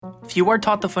Few are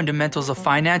taught the fundamentals of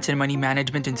finance and money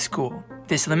management in school.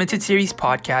 This limited series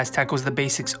podcast tackles the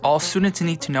basics all students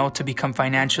need to know to become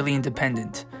financially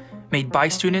independent. Made by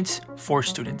students, for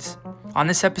students. On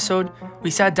this episode, we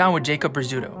sat down with Jacob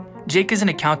Rizzuto. Jake is an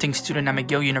accounting student at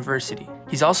McGill University.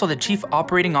 He's also the Chief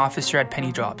Operating Officer at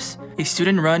PennyDrops, a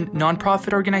student-run,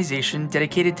 nonprofit organization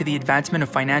dedicated to the advancement of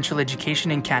financial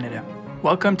education in Canada.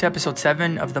 Welcome to episode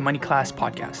 7 of the Money Class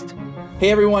Podcast. Hey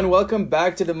everyone, welcome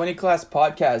back to the Money Class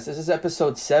Podcast. This is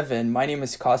episode 7. My name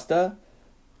is Costa.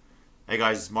 Hey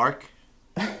guys, it's Mark.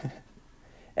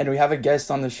 And we have a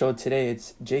guest on the show today.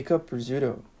 It's Jacob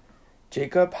Rizzuto.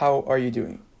 Jacob, how are you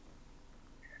doing?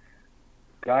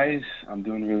 Guys, I'm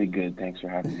doing really good. Thanks for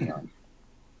having me on.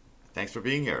 Thanks for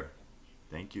being here.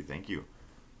 Thank you.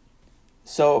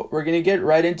 So we're going to get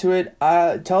right into it.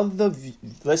 Tell the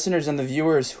listeners and the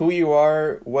viewers who you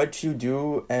are, what you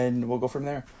do, and we'll go from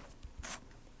there.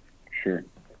 Sure.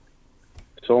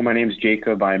 So my name is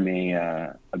Jacob. I'm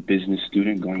a business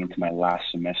student going into my last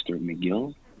semester at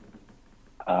McGill.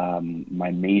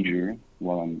 My major,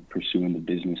 while I'm pursuing the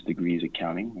business degree, is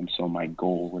accounting. And so my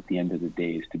goal at the end of the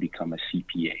day is to become a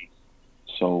CPA.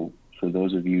 So for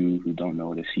those of you who don't know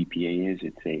what a CPA is,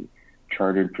 it's a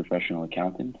chartered professional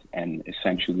accountant. And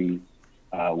essentially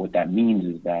what that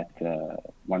means is that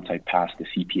once I pass the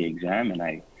CPA exam and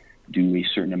I do a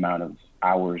certain amount of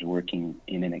hours working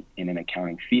in an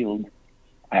accounting field,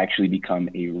 I actually become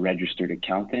a registered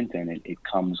accountant, and it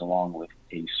comes along with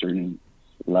a certain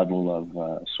level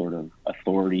of sort of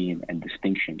authority and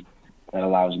distinction that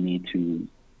allows me to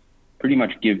pretty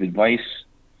much give advice,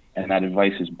 and that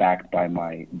advice is backed by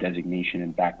my designation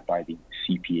and backed by the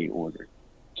CPA order.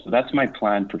 So that's my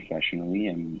plan professionally,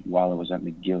 and while I was at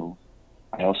McGill,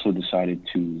 I also decided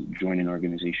to join an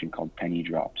organization called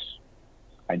PennyDrops.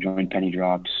 I joined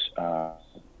PennyDrops,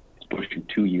 it's pushing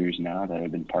 2 years now that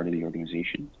I've been part of the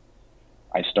organization.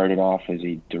 I started off as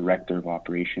a director of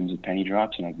operations at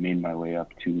PennyDrops, and I've made my way up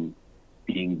to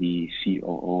being the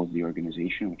COO of the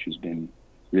organization, which has been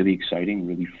really exciting,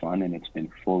 really fun, and it's been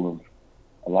full of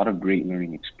a lot of great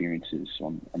learning experiences.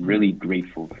 So I'm really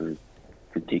grateful for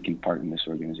taking part in this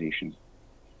organization.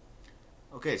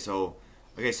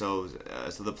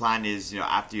 So the plan is,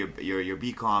 after your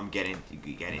BCom, get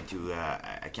into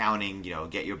accounting,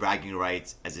 get your bragging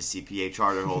rights as a CPA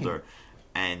charter holder,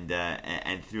 and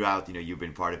throughout, you've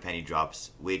been part of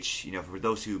PennyDrops, which, for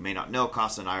those who may not know,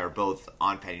 Costa and I are both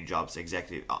on PennyDrops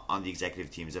on the executive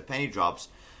teams of PennyDrops,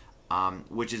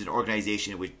 which is an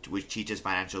organization which teaches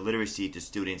financial literacy to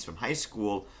students from high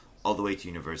school all the way to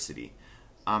university.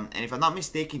 And if I'm not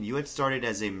mistaken, you had started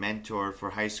as a mentor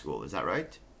for high school. Is that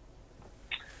right?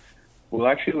 Well,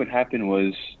 actually what happened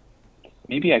was,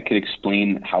 maybe I could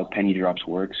explain how PennyDrops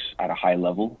works at a high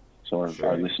level so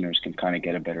our listeners can kind of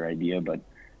get a better idea. But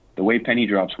the way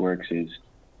PennyDrops works is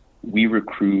we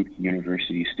recruit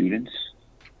university students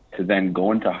to then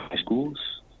go into high schools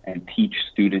and teach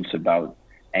students about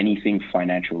anything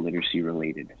financial literacy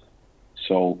related.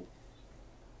 So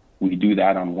we do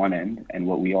that on one end, and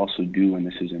what we also do, and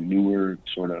this is a newer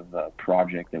sort of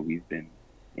project that we've been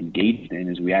engaged in,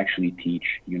 is we actually teach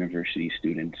university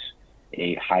students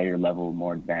a higher level,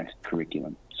 more advanced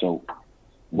curriculum. So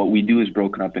what we do is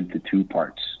broken up into two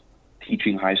parts: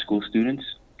 teaching high school students,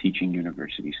 teaching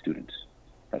university students.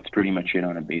 That's pretty much it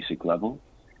on a basic level.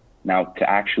 Now, to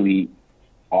actually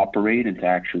operate and to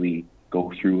actually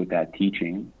go through with that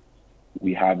teaching,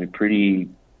 we have a pretty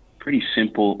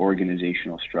simple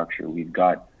organizational structure. We've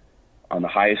got, on the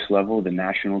highest level, the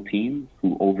national team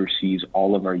who oversees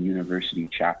all of our university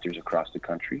chapters across the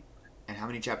country. And how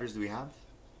many chapters do we have?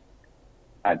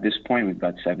 At this point, we've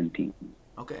got 17.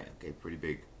 Okay, pretty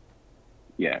big.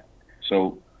 Yeah.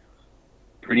 So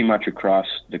pretty much across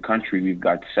the country, we've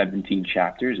got 17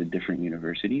 chapters at different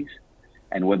universities.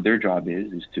 And what their job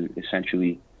is to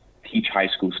essentially teach high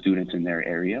school students in their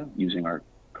area using our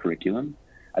curriculum,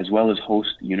 as well as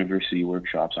host university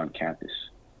workshops on campus.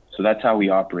 So that's how we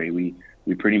operate.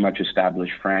 We pretty much establish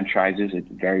franchises at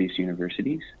various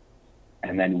universities,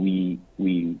 and then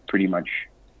we pretty much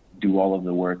do all of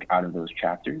the work out of those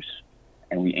chapters,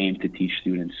 and we aim to teach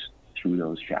students through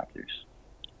those chapters.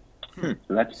 So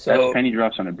that's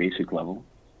PennyDrops on a basic level.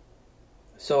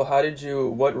 So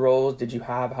what roles did you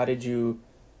have? How did you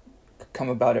come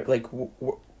about it? Like,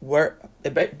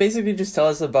 basically just tell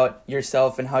us about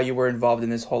yourself and how you were involved in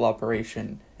this whole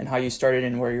operation and how you started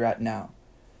and where you're at now.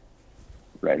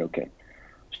 Right, okay.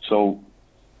 So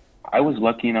I was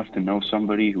lucky enough to know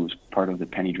somebody who was part of the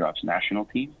PennyDrops national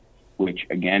team, which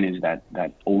again is that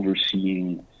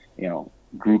overseeing,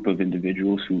 group of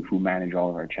individuals who manage all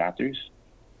of our chapters.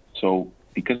 So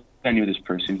because I knew this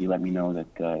person. He let me know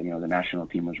that the national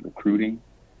team was recruiting.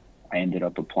 I ended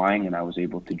up applying, and I was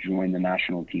able to join the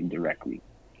national team directly.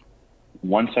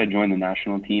 Once I joined the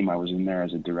national team, I was in there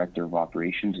as a director of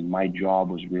operations, and my job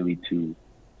was really to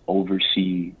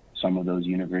oversee some of those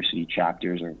university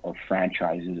chapters or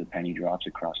franchises of PennyDrops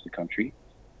across the country.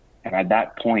 And at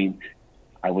that point,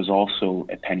 I was also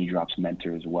a PennyDrops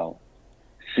mentor as well.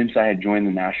 Since I had joined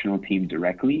the national team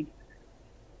directly,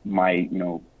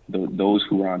 those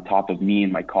who were on top of me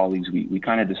and my colleagues, we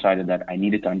kind of decided that I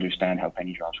needed to understand how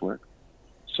PennyDrops work.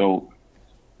 So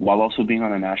while also being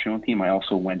on the national team, I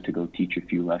also went to go teach a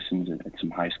few lessons at some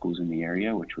high schools in the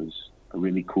area, which was a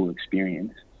really cool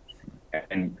experience.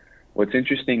 And what's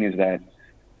interesting is that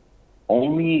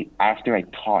only after I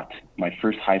taught my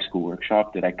first high school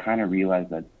workshop did I kind of realize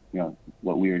that,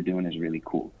 what we were doing is really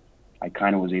cool. I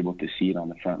kind of was able to see it on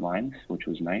the front lines, which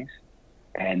was nice.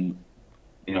 And,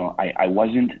 I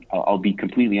wasn't, I'll be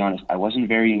completely honest, I wasn't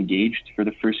very engaged for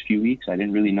the first few weeks. I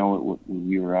didn't really know what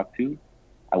we were up to.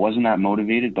 I wasn't that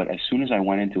motivated, but as soon as I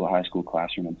went into a high school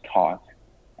classroom and taught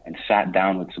and sat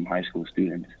down with some high school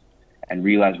students and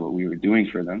realized what we were doing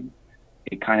for them,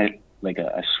 it kind of like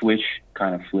a switch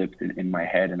kind of flipped in my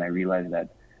head, and I realized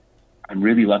that I'm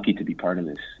really lucky to be part of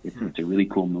this. It's a really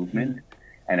cool movement.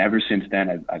 And ever since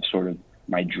then, I've sort of,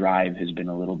 my drive has been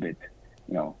a little bit,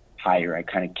 higher. I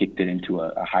kind of kicked it into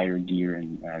a higher gear,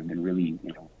 and I've been really,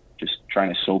 just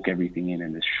trying to soak everything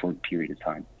in this short period of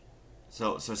time.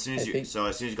 So as soon as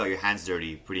you got your hands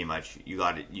dirty, pretty much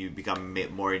you become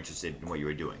more interested in what you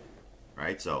were doing,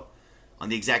 right? So on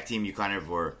the exec team, you kind of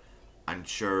were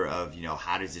unsure of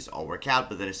how does this all work out,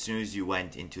 but then as soon as you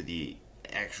went into the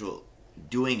actual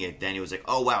doing it, then it was like,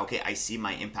 oh wow, okay, I see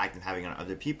my impact I'm having on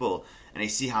other people, and I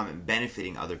see how I'm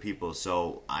benefiting other people,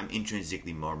 so I'm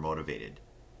intrinsically more motivated.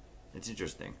 It's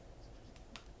interesting.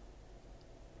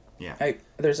 Yeah.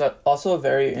 There's also a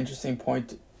very interesting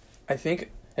point. I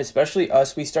think, especially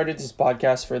us, we started this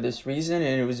podcast for this reason,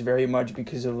 and it was very much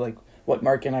because of like what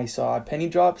Mark and I saw at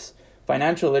PennyDrops.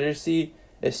 Financial literacy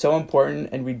is so important,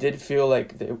 and we did feel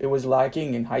like it was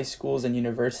lacking in high schools and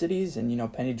universities, and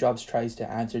PennyDrops tries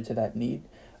to answer to that need.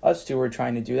 Us too, we're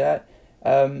trying to do that.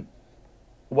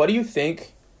 What do you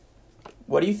think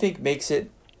makes it?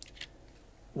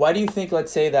 Why do you think,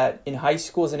 let's say, that in high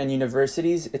schools and in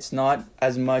universities, it's not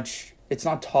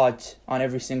taught on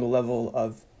every single level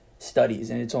of studies,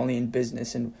 and it's only in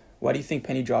business? And why do you think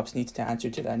PennyDrops needs to answer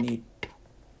to that need?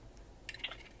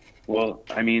 Well,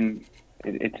 I mean,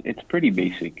 it's pretty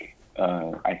basic.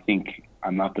 I think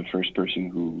I'm not the first person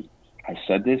who has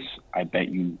said this. I bet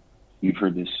you've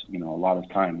heard this, a lot of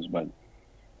times, but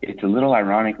it's a little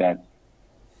ironic that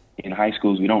in high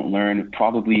schools we don't learn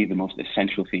probably the most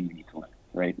essential thing we need to learn,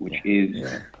 right? Which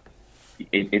is,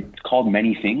 it's called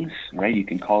many things, right? You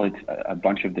can call it a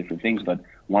bunch of different things, but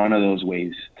one of those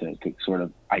ways to sort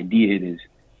of idea it is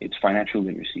it's financial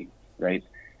literacy, right?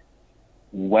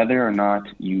 Whether or not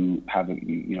you have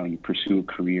you pursue a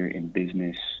career in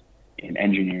business, in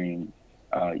engineering,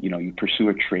 you pursue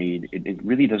a trade, it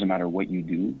really doesn't matter what you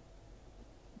do.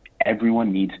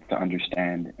 Everyone needs to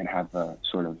understand and have a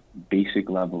sort of basic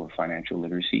level of financial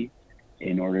literacy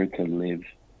in order to live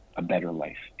a better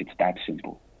life. It's that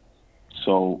simple.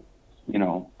 So,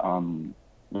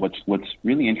 what's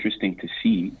really interesting to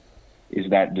see is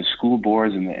that the school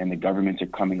boards and the governments are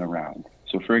coming around.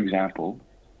 So, for example,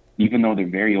 even though they're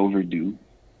very overdue,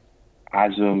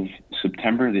 as of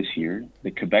September this year,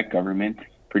 the Quebec government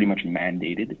pretty much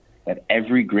mandated that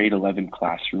every grade 11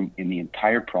 classroom in the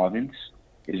entire province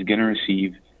is going to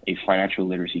receive a financial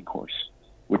literacy course,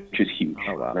 which is huge,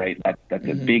 right? That's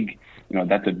a big,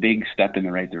 that's a big step in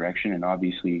the right direction. And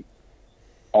obviously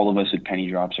all of us at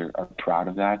PennyDrops are proud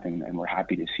of that, and we're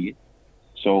happy to see it.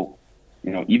 So,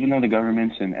 even though the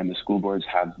governments and the school boards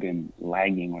have been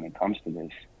lagging when it comes to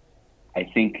this, I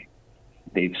think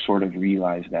they've sort of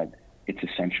realized that it's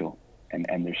essential,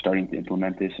 and they're starting to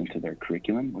implement this into their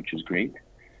curriculum, which is great.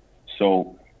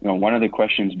 So, one of the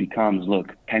questions becomes,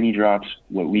 look, PennyDrops,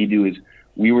 what we do is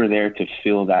we were there to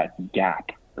fill that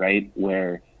gap, right?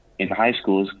 Where in high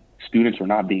schools, students were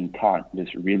not being taught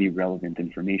this really relevant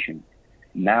information.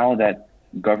 Now that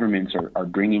governments are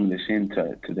bringing this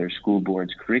into their school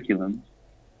board's curriculum,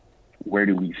 where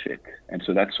do we fit? And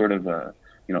so that's sort of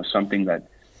something that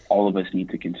all of us need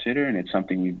to consider, and it's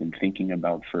something we've been thinking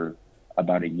about for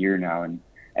about a year now.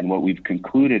 And what we've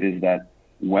concluded is that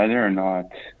whether or not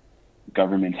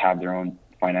governments have their own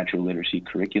financial literacy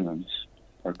curriculums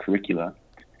or curricula,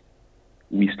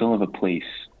 we still have a place,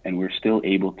 and we're still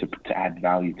able to add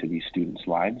value to these students'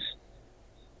 lives,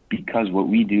 because what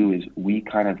we do is we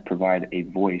kind of provide a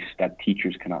voice that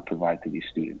teachers cannot provide to these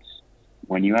students.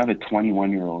 when you have a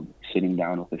 21-year-old sitting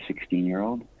down with a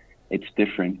 16-year-old, it's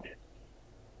different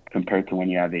compared to when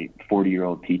you have a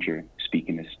 40-year-old teacher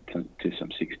speaking to some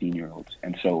 16-year-olds.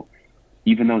 And so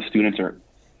even though students are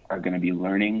going to be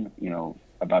learning,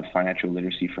 about financial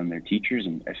literacy from their teachers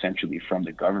and essentially from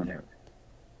the government,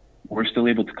 we're still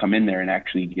able to come in there and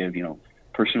actually give,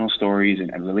 personal stories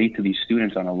and relate to these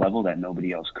students on a level that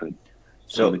nobody else could.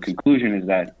 So the conclusion is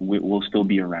that we'll still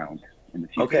be around in the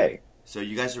future. Okay. So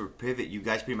you guys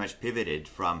pretty much pivoted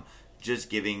from just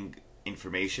giving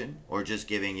information or just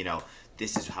giving,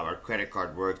 this is how our credit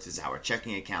card works, this is how our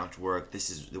checking account works, this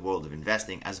is the world of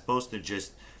investing, as opposed to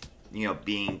just,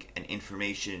 being an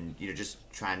information, just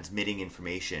transmitting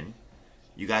information.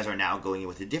 You guys are now going in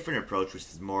with a different approach, which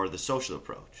is more the social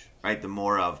approach, right? The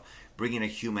more of bringing a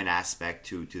human aspect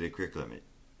to the curriculum.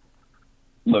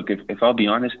 Look, if I'll be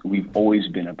honest, we've always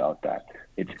been about that.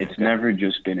 It's never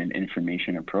just been an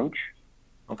information approach.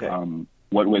 Okay.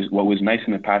 What was nice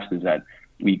in the past is that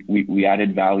we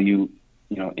added value,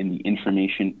 in the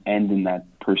information and in that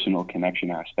personal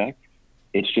connection aspect.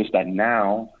 It's just that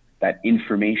now that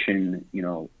information,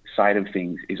 side of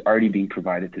things is already being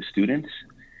provided to students.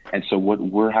 And so what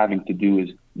we're having to do is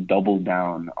double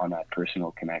down on that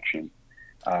personal connection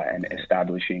and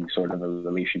establishing sort of a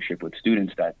relationship with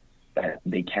students that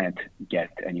they can't get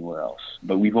anywhere else.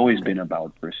 But we've always been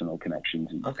about personal connections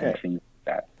and things like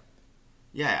that.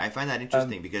 Yeah, I find that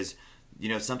interesting because,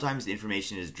 sometimes the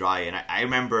information is dry. And I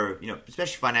remember,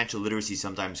 especially financial literacy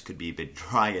sometimes could be a bit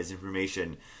dry as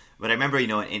information. But I remember,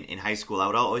 in high school, I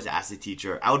would always ask the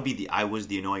teacher. I was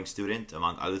the annoying student,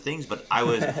 among other things, but I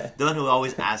was the one who would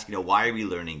always ask, why are we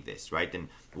learning this, right? And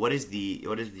what is the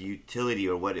utility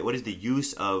or what is the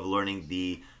use of learning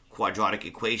the quadratic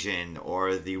equation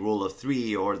or the rule of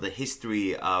three or the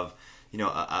history of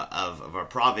our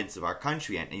province, of our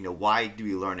country, and why do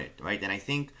we learn it, right? And I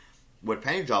think what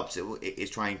PennyDrops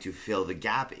is trying to fill the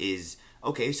gap is,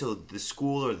 okay, so the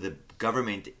school or the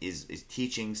government is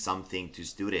teaching something to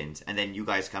students, and then you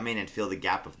guys come in and fill the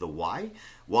gap of the why,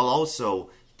 while also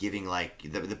giving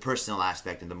like the personal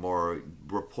aspect and the more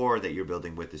rapport that you're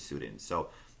building with the students. So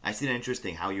I see it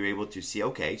interesting how you're able to see,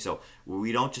 okay, so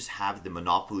we don't just have the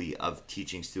monopoly of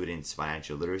teaching students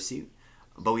financial literacy,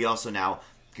 but we also now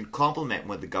can complement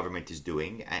what the government is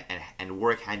doing and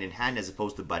work hand in hand, as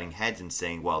opposed to butting heads and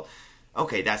saying, well,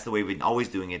 okay, that's the way we've been always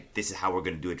doing it, this is how we're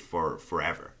going to do it for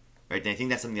forever. Right? And I think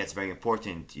that's something that's very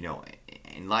important,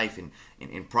 in life,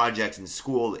 in projects, in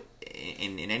school,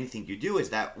 in anything you do, is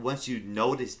that once you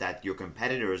notice that your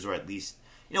competitors, or at least,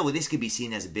 this could be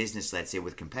seen as a business, let's say,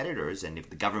 with competitors, and if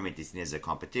the government is seen as a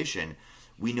competition,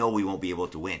 we know we won't be able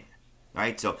to win.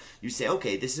 Right? So you say,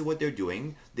 okay, this is what they're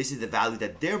doing, this is the value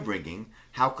that they're bringing,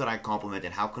 how can I complement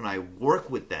and how can I work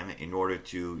with them in order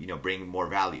to, bring more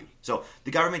value? So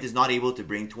the government is not able to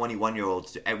bring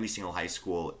 21-year-olds to every single high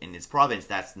school in its province.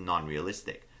 That's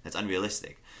non-realistic. That's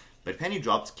unrealistic. But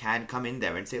PennyDrops can come in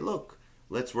there and say, look,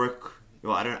 let's work.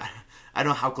 Well, I don't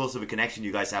know how close of a connection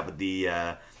you guys have with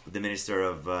the Minister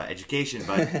of Education,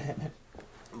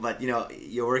 but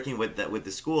you're working with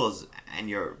the schools and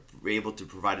you're able to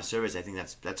provide a service. I think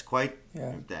that's quite.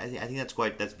 Yeah. I think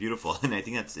that's beautiful, and I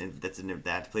think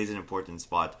that plays an important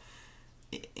spot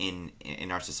in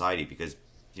our society, because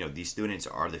these students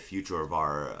are the future of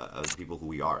the people who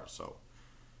we are. So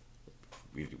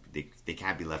they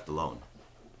can't be left alone.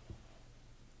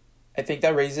 I think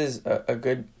that raises a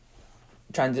good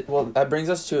that brings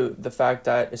us to the fact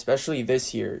that, especially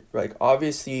this year, like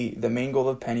obviously the main goal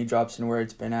of PennyDrops and where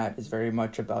it's been at is very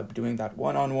much about doing that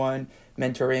one-on-one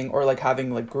mentoring, or like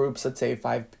having like groups, let's say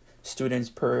 5 students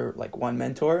per like one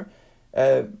mentor.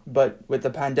 But with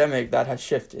the pandemic, that has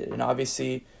shifted, and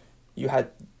obviously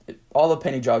all of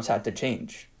PennyDrops had to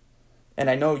change. And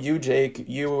I know you, Jake,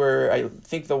 you were, I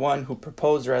think, the one who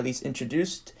proposed or at least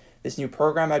introduced this new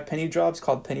program at PennyDrops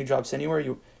called PennyDrops Anywhere.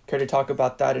 You care to talk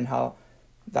about that and how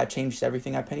that changed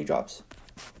everything at PennyDrops?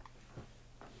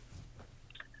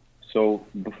 So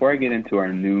before I get into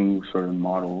our new sort of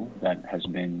model that has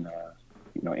been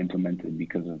implemented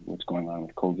because of what's going on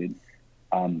with COVID,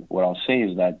 what I'll say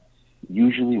is that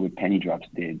usually what PennyDrops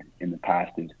did in the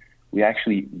past is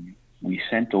we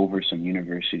sent over some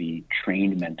university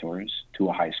trained mentors to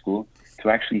a high school to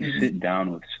actually sit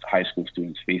down with high school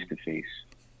students face to face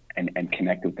and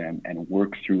connect with them and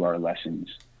work through our lessons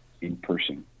in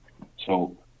person.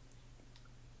 So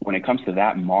when it comes to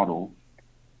that model,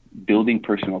 building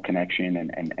personal connection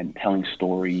and telling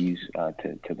stories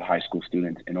to the high school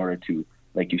students in order to,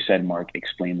 like you said, Mark,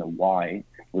 explain the why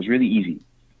was really easy,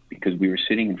 because we were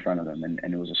sitting in front of them and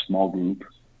it was a small group,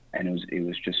 and it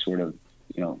was just sort of,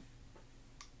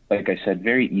 like I said,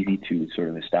 very easy to sort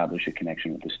of establish a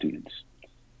connection with the students.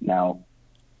 Now,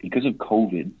 because of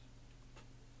COVID,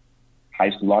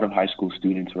 a lot of high school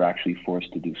students were actually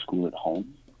forced to do school at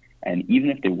home. And even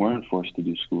if they weren't forced to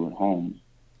do school at home,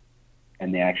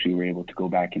 and they actually were able to go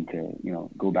back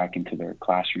into their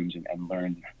classrooms and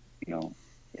learn,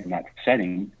 in that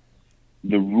setting,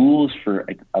 the rules for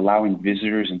allowing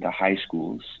visitors into high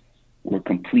schools were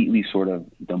completely sort of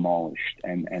demolished,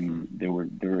 and there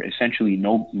were essentially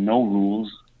no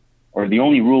rules, or the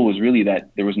only rule was really that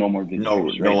there was no more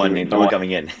visitors. No one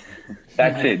coming in.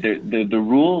 That's it. The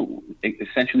rule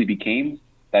essentially became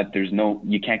that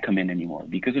you can't come in anymore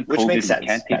because of COVID. You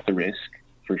can't take the risk,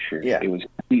 for sure. Yeah. It was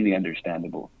completely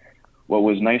understandable. What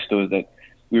was nice though is that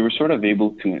we were sort of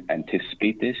able to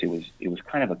anticipate this. It was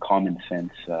kind of a common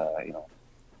sense,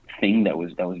 thing that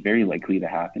was very likely to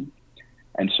happen.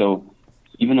 And so,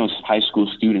 even though high school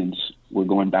students were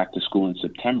going back to school in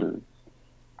September,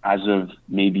 as of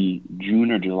maybe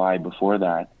June or July before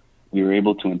that, we were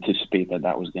able to anticipate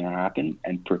that was going to happen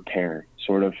and prepare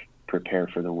for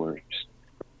the worst.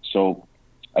 So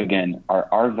again,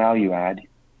 our value add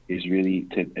is really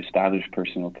to establish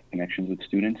personal connections with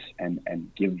students and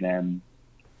give them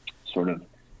sort of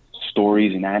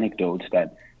stories and anecdotes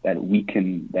that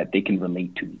they can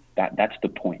relate to. That's the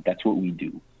point. That's what we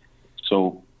do.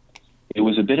 So it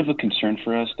was a bit of a concern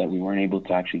for us that we weren't able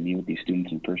to actually meet with these students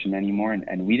in person anymore,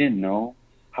 and we didn't know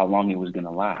how long it was going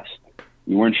to last.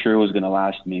 We weren't sure it was going to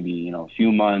last maybe a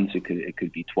few months. It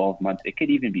could be 12 months. It could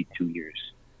even be 2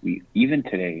 years. Even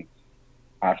today,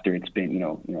 after it's been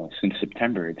since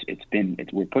September,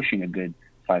 we're pushing a good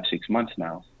 5-6 months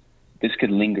now. This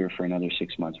could linger for another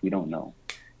 6 months. We don't know.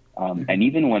 And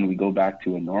even when we go back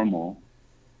to a normal,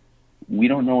 we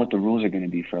don't know what the rules are going to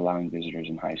be for allowing visitors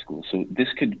in high school. So this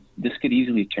could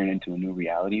easily turn into a new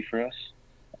reality for us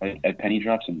at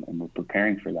PennyDrops, and we're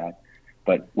preparing for that.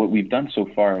 But what we've done so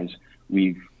far is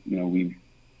we had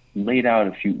laid out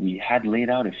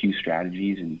a few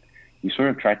strategies, and we sort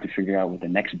of tried to figure out what the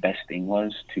next best thing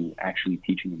was to actually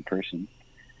teaching in person.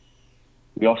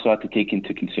 We also had to take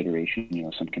into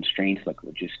consideration, some constraints like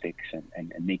logistics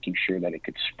and making sure that it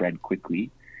could spread quickly.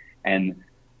 And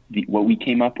what we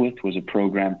came up with was a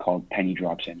program called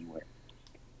PennyDrops Anywhere.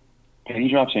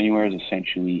 PennyDrops Anywhere is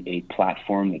essentially a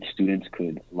platform that students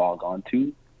could log on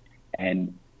to.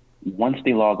 And once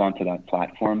they log on to that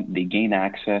platform, they gain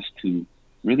access to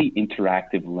really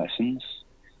interactive lessons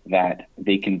that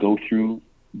they can go through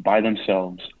by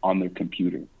themselves on their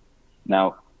computer.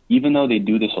 Now, even though they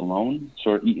do this alone,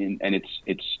 and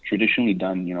it's traditionally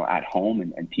done, at home,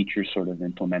 and teachers sort of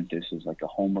implement this as like a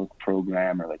homework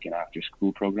program or like an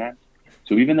after-school program.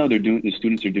 So even though the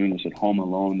students are doing this at home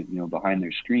alone, behind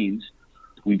their screens,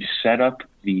 we've set up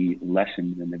the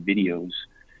lessons and the videos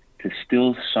to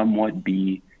still somewhat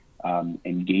be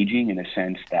engaging in a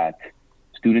sense that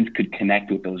students could connect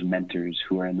with those mentors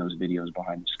who are in those videos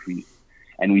behind the screen.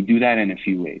 And we do that in a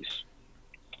few ways.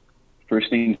 First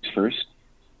things first,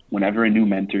 whenever a new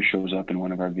mentor shows up in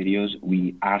one of our videos,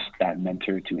 we ask that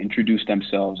mentor to introduce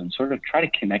themselves and sort of try to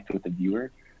connect with the viewer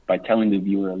by telling the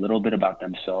viewer a little bit about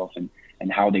themselves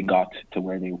and how they got to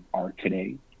where they are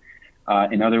today.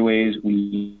 In other ways,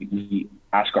 we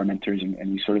ask our mentors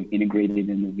and we sort of integrate it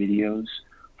in the videos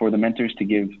for the mentors to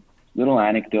give little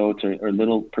anecdotes or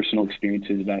little personal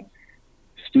experiences that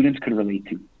students could relate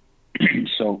to.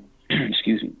 So,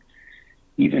 excuse me,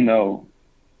 even though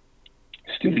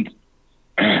students,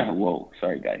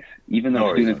 even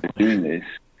though students are doing this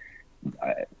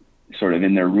sort of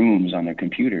in their rooms on their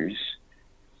computers,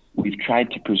 we've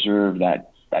tried to preserve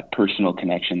that personal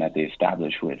connection that they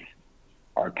establish with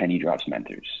our PennyDrops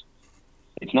mentors.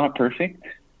 It's not perfect,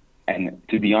 and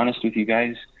to be honest with you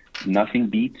guys, nothing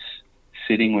beats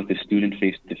sitting with a student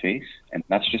face to face, and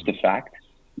that's just a fact.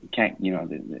 You can't,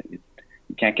 you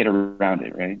can't get around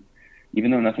it, right?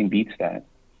 Even though nothing beats that,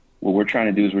 what we're trying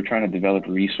to do is we're trying to develop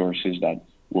resources that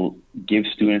will give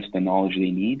students the knowledge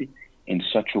they need in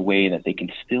such a way that they can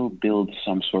still build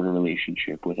some sort of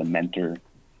relationship with a mentor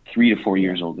 3 to 4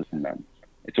 years older than them.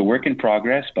 It's a work in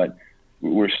progress, but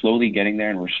we're slowly getting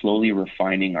there, and we're slowly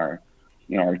refining our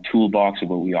toolbox of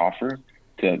what we offer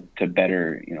to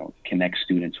better, connect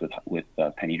students with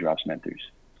PennyDrops mentors.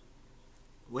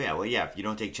 Well, yeah. If you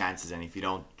don't take chances and if you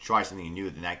don't try something new,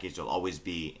 then in that case you'll always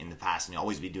be in the past and you'll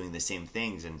always be doing the same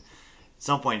things. And at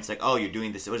some point it's like, oh, you're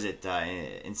doing this. What is it?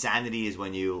 Insanity is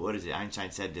when you. What is it?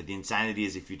 Einstein said that the insanity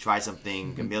is if you try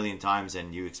something a million times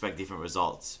and you expect different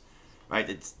results, right?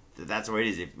 That's where it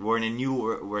is. If we're in a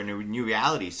new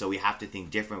reality, so we have to think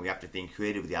different. We have to think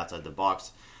creatively outside the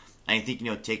box. And I think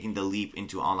taking the leap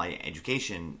into online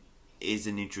education is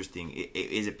an interesting. It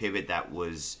is a pivot that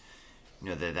was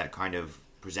that kind of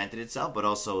presented itself, but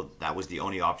also that was the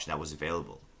only option that was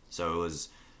available. So it was,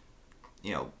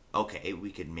 okay,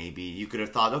 you could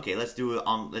have thought, okay, let's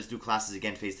do classes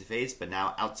again face to face, but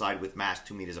now outside with masks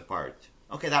 2 meters apart.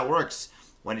 Okay, that works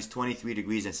when it's 23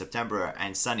 degrees in September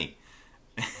and sunny.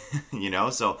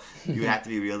 So you have to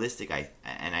be realistic. I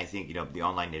think the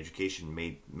online education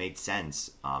made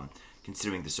sense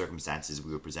considering the circumstances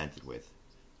we were presented with.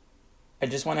 I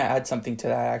just want to add something to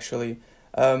that, actually.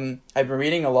 I've been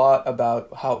reading a lot about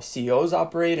how CEOs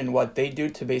operate and what they do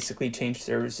to basically change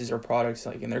services or products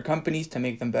like in their companies to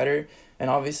make them better. And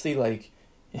obviously, like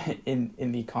in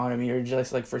the economy, or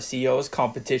just like for CEOs,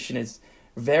 competition is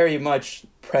very much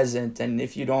present. And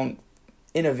if you don't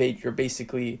innovate, you're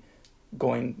basically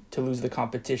going to lose the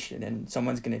competition and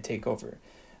someone's going to take over.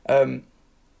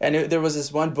 There was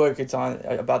this one book, it's on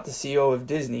about the CEO of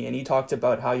Disney, and he talked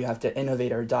about how you have to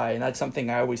innovate or die. And that's something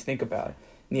I always think about.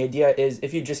 And the idea is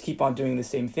if you just keep on doing the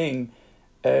same thing,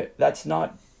 that's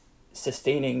not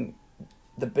sustaining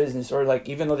the business, or like,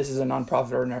 even though this is a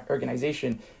nonprofit or an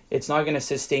organization, it's not going to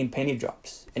sustain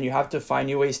PennyDrops. And you have to find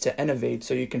new ways to innovate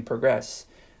so you can progress.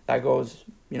 That goes,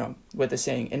 with the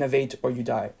saying, innovate or you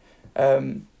die,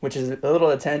 which is a little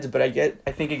intense, but I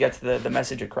think it gets the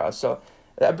message across. So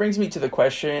that brings me to the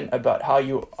question about how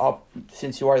you,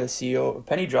 since you are the CEO of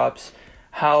PennyDrops,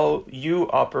 how you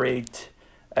operate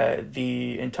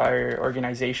the entire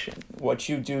organization, what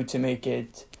you do to make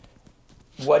it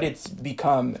what it's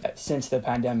become since the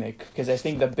pandemic. Because I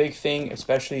think the big thing,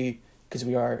 especially because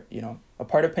we are, a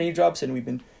part of PennyDrops and we've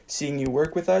been seeing you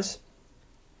work with us,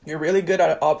 you're really good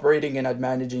at operating and at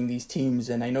managing these teams.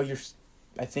 And I know you're,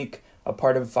 I think, a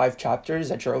part of 5 chapters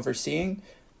that you're overseeing.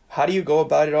 How do you go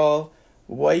about it all?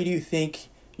 Why do you think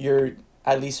you're,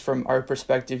 at least from our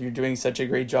perspective, you're doing such a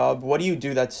great job? What do you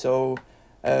do that's so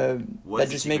that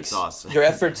just makes sauce? Your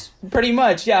efforts pretty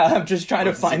much? Yeah, I'm just trying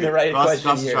to find the right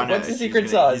question here. What's the secret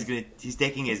sauce? He's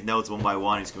taking his notes one by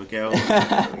one. He's going to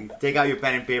go, take out your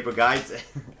pen and paper, guys.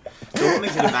 So what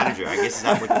makes a good manager? I guess is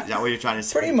that what you're trying to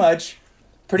say?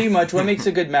 Pretty much what makes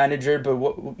a good manager, but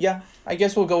I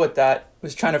guess we'll go with that. I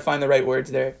was trying to find the right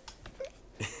words there.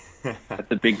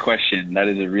 That's a big question. That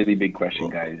is a really big question,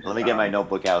 guys. Let me get my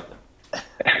notebook out.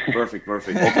 Perfect.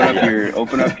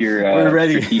 Open up your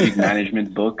strategic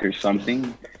management book or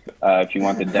something if you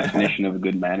want the definition of a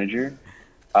good manager.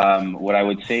 What I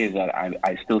would say is that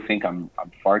I still think I'm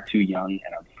far too young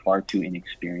and I'm far too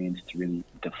inexperienced to really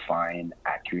define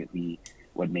accurately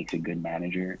what makes a good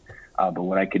manager. But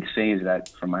what I could say is that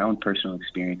from my own personal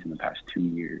experience in the past 2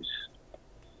 years,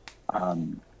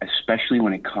 especially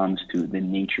when it comes to the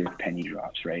nature of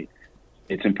PennyDrops, right?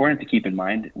 It's important to keep in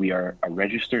mind we are a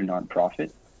registered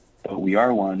nonprofit, but we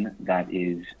are one that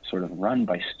is sort of run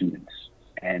by students.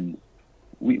 And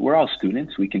we're all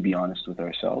students. We can be honest with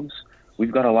ourselves.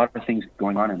 We've got a lot of things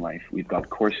going on in life. We've got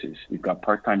courses. We've got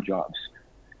part-time jobs.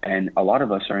 And a lot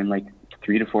of us are in like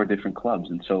 3 to 4 different clubs.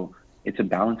 And so it's a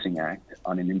balancing act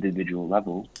on an individual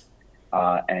level.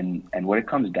 And what it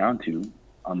comes down to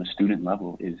on the student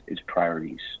level is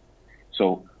priorities.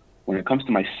 So when it comes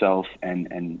to myself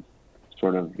and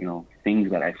sort of,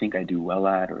 things that I think I do well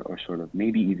at, or sort of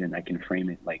maybe even I can frame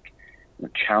it like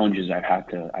the challenges I've had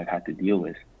to deal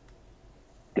with.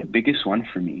 The biggest one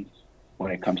for me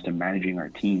when it comes to managing our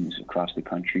teams across the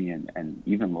country and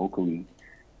even locally,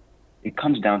 it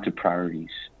comes down to priorities.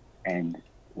 And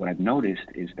what I've noticed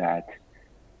is that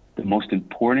the most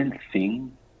important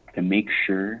thing to make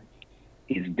sure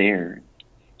is there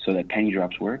so that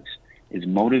PennyDrops works is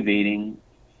motivating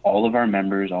all of our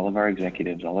members, all of our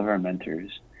executives, all of our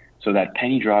mentors, so that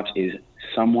PennyDrops is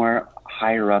somewhere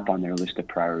higher up on their list of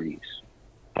priorities.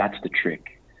 That's the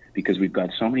trick, because we've got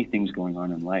so many things going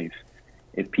on in life.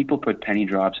 If people put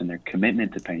PennyDrops and their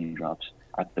commitment to PennyDrops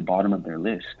at the bottom of their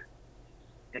list,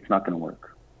 it's not going to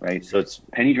work, right? So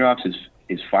PennyDrops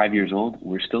is 5 years old.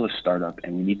 We're still a startup,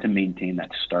 and we need to maintain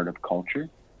that startup culture.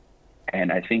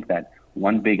 And I think that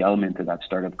one big element of that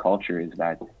startup culture is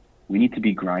that we need to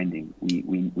be grinding.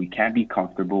 We can't be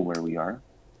comfortable where we are.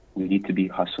 We need to be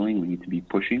hustling. We need to be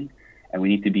pushing, and we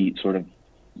need to be sort of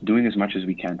doing as much as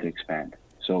we can to expand.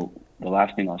 So the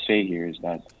last thing I'll say here is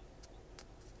that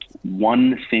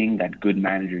one thing that good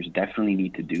managers definitely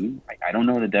need to do, I don't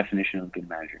know the definition of a good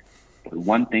manager, but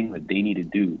one thing that they need to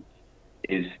do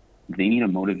is they need to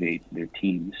motivate their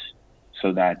teams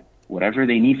so that whatever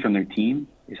they need from their team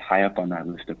is high up on that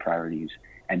list of priorities.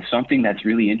 And something that's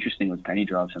really interesting with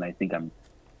PennyDrops, and I think I'm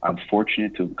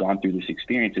fortunate to have gone through this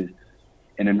experience, is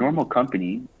in a normal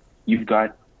company, you've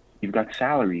got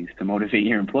salaries to motivate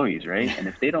your employees, right? And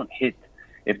if they don't hit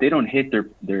their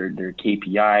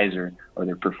KPIs or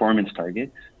their performance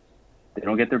targets, they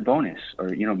don't get their bonus, or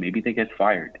maybe they get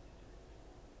fired.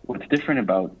 What's different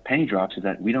about PennyDrops is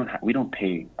that we don't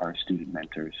pay our student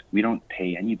mentors. We don't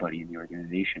pay anybody in the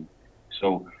organization.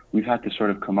 So we've had to sort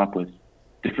of come up with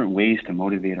different ways to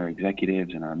motivate our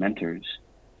executives and our mentors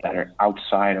that are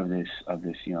outside of this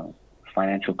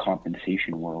financial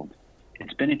compensation world.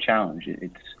 It's been a challenge.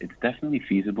 It's definitely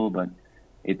feasible, but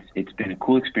it's been a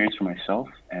cool experience for myself,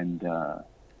 and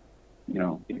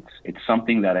it's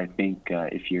something that I think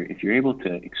if you're able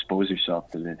to expose yourself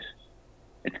to this,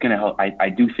 it's gonna help. I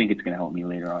do think it's gonna help me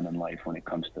later on in life when it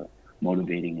comes to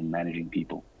motivating and managing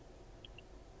people.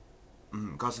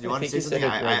 Costa, do you want to say something?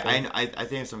 I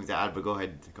think I have something to add, but go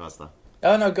ahead, Costa.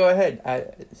 Oh no, go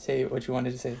ahead. Say what you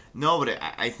wanted to say. No, but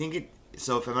I think it.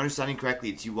 So if I'm understanding correctly,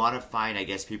 it's you want to find, I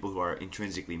guess, people who are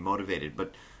intrinsically motivated,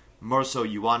 but more so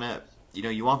you want to.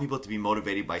 You want people to be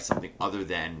motivated by something other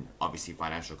than, obviously,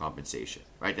 financial compensation,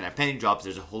 right? And at PennyDrops,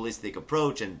 there's a holistic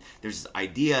approach, and there's this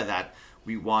idea that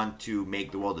we want to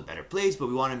make the world a better place, but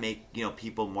we want to make,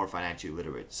 people more financially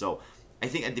literate. So I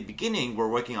think at the beginning, we're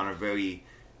working on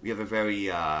we have a very,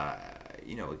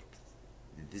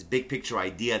 this big picture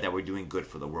idea that we're doing good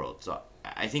for the world. So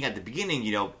I think at the beginning,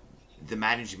 the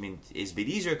management is a bit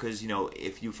easier because,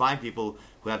 if you find people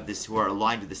who are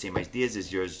aligned with the same ideas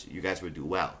as yours, you guys will do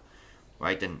well.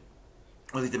 Right, and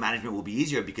at least the management will be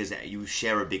easier because you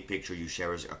share a big picture, you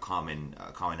share a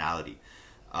commonality.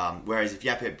 Whereas if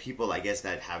you have people, I guess,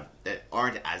 that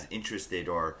aren't as interested,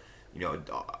 or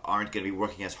aren't going to be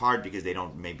working as hard because they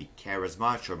don't maybe care as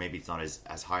much, or maybe it's not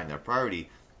as high in their priority,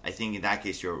 I think in that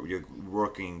case you're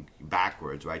working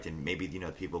backwards, right? And maybe the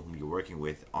people whom you're working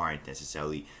with aren't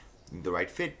necessarily the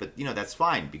right fit, but that's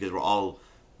fine because we're all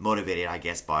motivated, I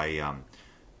guess, by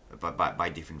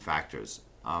different factors.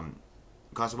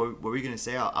 Costa, what were you going to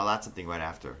say? I'll add something right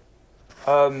after.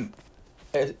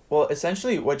 Well,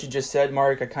 essentially what you just said,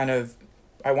 Mark,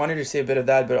 I wanted to say a bit of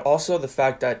that, but also the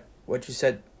fact that what you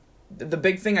said, the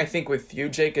big thing I think with you,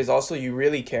 Jake, is also you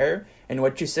really care. And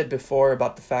what you said before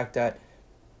about the fact that,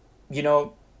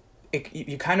 you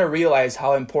kind of realize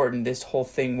how important this whole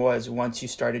thing was once you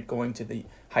started going to the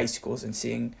high schools and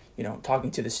seeing,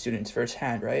 talking to the students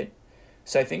firsthand, right?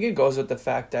 So I think it goes with the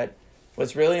fact that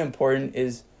what's really important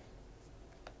is,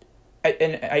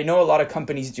 and I know a lot of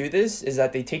companies do this, is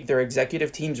that they take their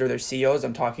executive teams or their CEOs,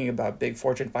 I'm talking about big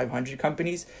Fortune 500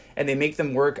 companies, and they make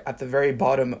them work at the very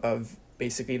bottom of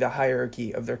basically the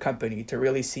hierarchy of their company to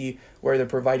really see where they're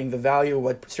providing the value,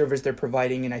 what service they're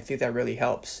providing, and I think that really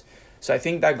helps. So I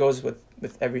think that goes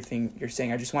with everything you're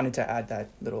saying. I just wanted to add that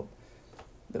little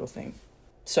thing.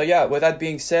 So yeah, with that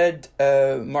being said,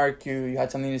 Mark, you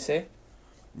had something to say?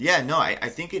 Yeah, no, I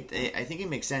think it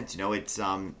makes sense. It's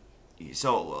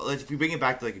so if we bring it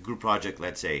back to like a group project,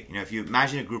 let's say, if you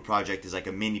imagine a group project is like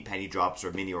a mini PennyDrops or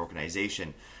a mini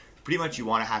organization, pretty much you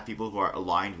want to have people who are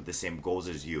aligned with the same goals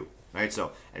as you, right?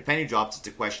 So at PennyDrops, it's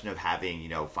a question of having,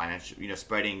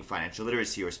 spreading financial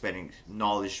literacy or spreading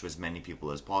knowledge to as many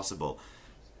people as possible.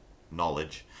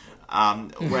 Knowledge.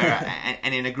 And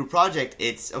in a group project,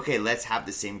 it's okay, let's have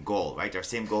the same goal, right? Our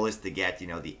same goal is to get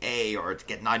the A, or to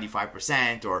get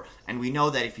 95%, and we know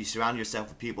that if you surround yourself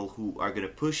with people who are going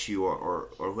to push you or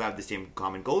who have the same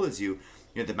common goal as you,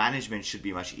 the management should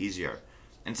be much easier.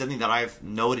 And something that I've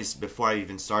noticed before I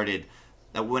even started,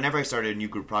 that whenever I started a new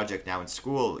group project now in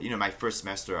school, my first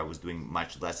semester I was doing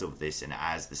much less of this, and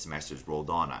as the semesters rolled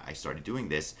on, I started doing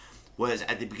this. Was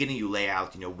at the beginning you lay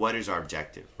out, what is our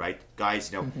objective, right?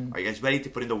 Guys, are you guys ready to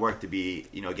put in the work to be,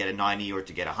 get a 90 or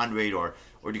to get 100, or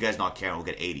do you guys not care and we'll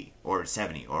get 80 or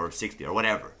 70 or 60 or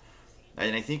whatever?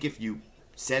 And I think if you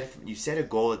set a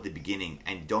goal at the beginning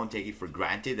and don't take it for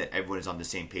granted that everyone is on the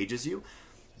same page as you,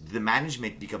 the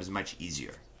management becomes much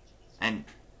easier. And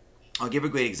I'll give a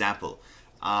great example.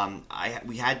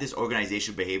 We had this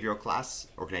organizational behavior class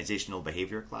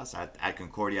at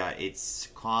Concordia. It's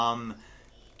COM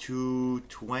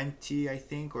 220, I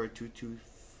think, or 22.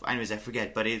 Anyways, I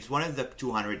forget, but it's one of the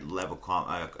 200 level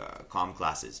com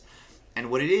classes. And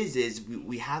what it is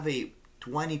we have a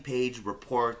 20-page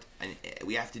report, and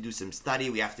we have to do some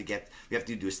study. We have to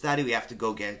do a study. We have to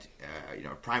go get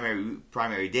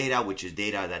primary data, which is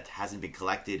data that hasn't been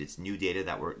collected. It's new data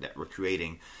that we're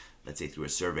creating, let's say through a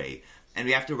survey. And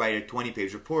we have to write a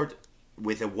 20-page report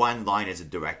with a one line as a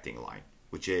directing line,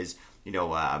 which is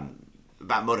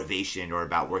about motivation or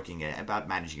about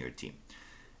managing your team.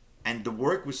 And the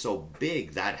work was so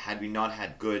big that had we not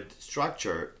had good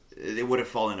structure, it would have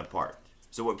fallen apart.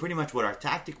 So what our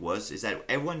tactic was is that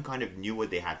everyone kind of knew what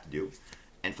they had to do,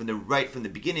 and from the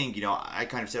beginning, I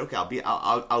kind of said, okay,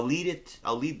 I'll lead it.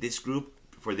 I'll lead this group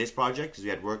for this project because we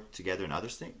had worked together in other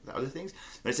things.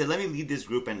 But I said, let me lead this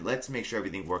group and let's make sure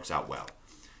everything works out well.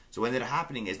 So what ended up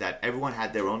happening is that everyone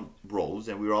had their own roles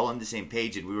and we were all on the same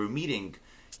page and we were meeting,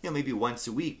 maybe once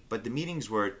a week, but the meetings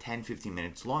were 10, 15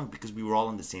 minutes long because we were all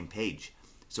on the same page.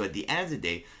 So at the end of the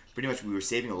day, pretty much we were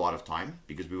saving a lot of time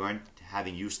because we weren't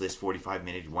having useless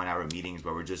 45-minute, 1-hour meetings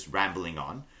where we're just rambling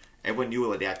on. Everyone knew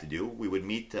what they had to do. We would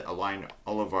meet to align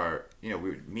all of our, we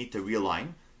would meet to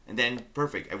realign, and then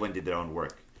perfect, everyone did their own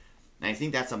work. And I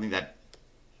think that's something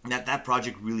that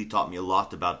project really taught me a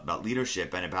lot about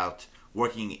leadership and about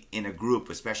working in a group,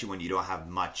 especially when you don't have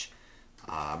much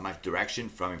direction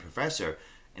from a professor.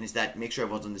 And it's that make sure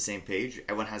everyone's on the same page,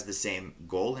 everyone has the same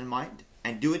goal in mind,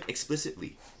 and do it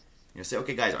explicitly. Say,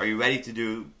 okay, guys, are you ready to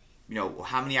do,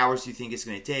 how many hours do you think it's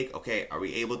going to take? Okay, are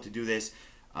we able to do this?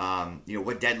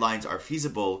 What deadlines are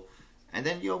feasible? And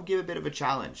then, give a bit of a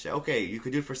challenge. Say, okay, you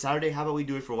could do it for Saturday. How about we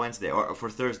do it for Wednesday or for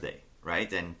Thursday,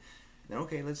 right? And then,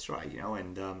 okay, let's try,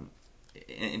 and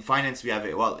in finance, we have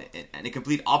and a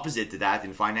complete opposite to that.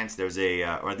 In finance, there's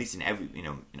or at least in every,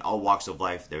 in all walks of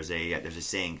life, there's a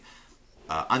saying,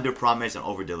 under promise and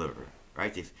over deliver,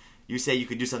 right? If you say you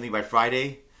could do something by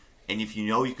Friday, and if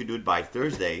you could do it by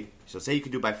Thursday, so say you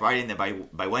could do it by Friday, and then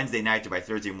by Wednesday night or by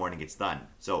Thursday morning it's done.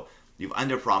 So you've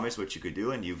under promised what you could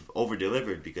do, and you've over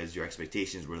delivered because your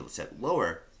expectations were set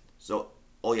lower. So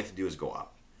all you have to do is go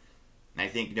up. And I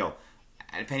think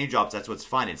at PennyDrops, that's what's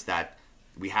fun. It's that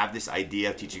we have this idea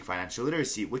of teaching financial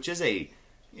literacy, which is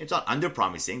it's not under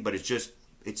promising, but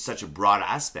it's such a broad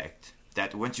aspect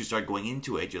that once you start going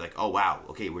into it, you're like, oh wow,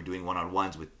 okay, we're doing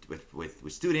one-on-ones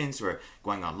with students, we're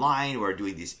going online, we're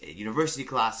doing these university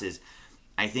classes.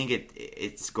 I think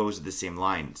it goes to the same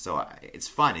line. So it's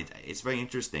fun, it's very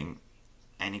interesting,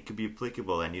 and it could be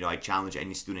applicable. And I challenge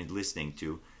any student listening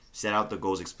to set out the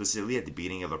goals explicitly at the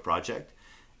beginning of a project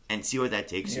and see where that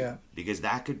takes you, because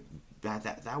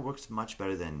that works much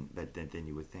better than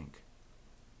you would think.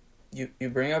 You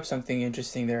bring up something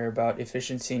interesting there about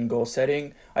efficiency and goal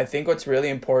setting. I think what's really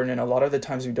important, and a lot of the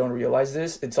times we don't realize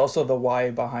this, it's also the why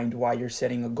behind why you're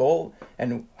setting a goal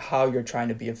and how you're trying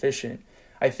to be efficient.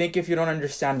 I think if you don't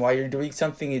understand why you're doing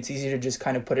something, it's easy to just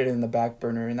kind of put it in the back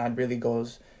burner, and that really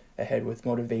goes ahead with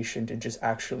motivation to just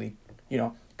actually,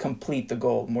 complete the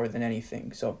goal more than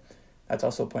anything. So that's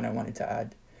also a point I wanted to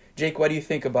add. Jake, what do you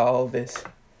think about all this?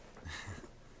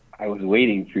 I was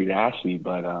waiting for you to ask me,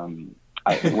 but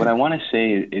what I want to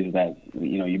say is that,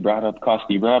 you brought up Costa,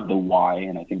 you brought up the why,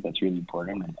 and I think that's really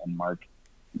important. And Mark,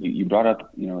 you brought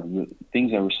up,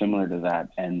 things that were similar to that.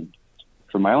 And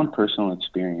from my own personal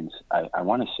experience, I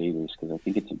want to say this because I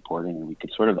think it's important and we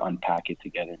could sort of unpack it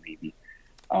together maybe.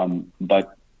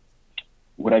 But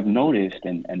what I've noticed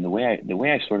and the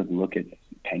way I sort of look at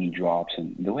PennyDrops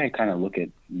and the way I kind of look at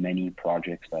many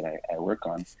projects that I work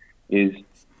on is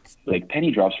like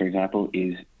PennyDrops, for example,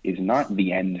 is not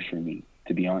the end for me.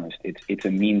 To be honest, it's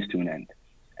a means to an end,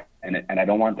 and I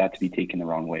don't want that to be taken the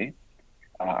wrong way.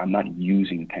 I'm not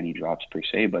using PennyDrops per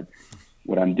se, but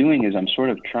what I'm doing is I'm sort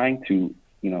of trying to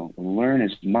learn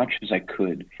as much as I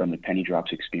could from the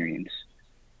PennyDrops experience,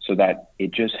 so that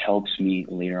it just helps me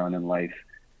later on in life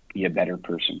be a better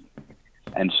person.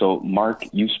 And so, Mark,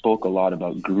 you spoke a lot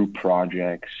about group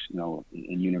projects, in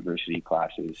university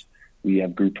classes. We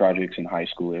have group projects in high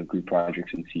school. We have group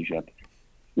projects in CEGEP.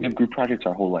 We have group projects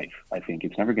our whole life. I think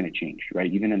it's never going to change,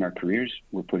 right? Even in our careers,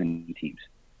 we're put in teams.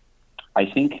 I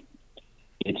think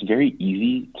it's very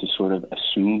easy to sort of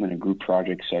assume in a group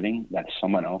project setting that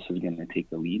someone else is going to take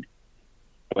the lead.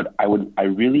 But I want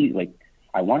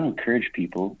to encourage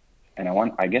people, and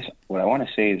I guess what I want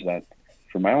to say is that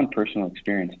from my own personal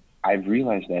experience, I've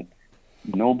realized that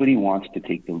nobody wants to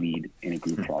take the lead in a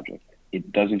group project.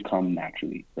 It doesn't come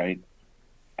naturally, right?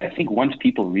 I think once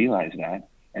people realize that,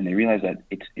 and they realize that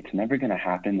it's never going to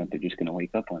happen that they're just going to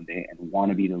wake up one day and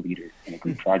want to be the leader in a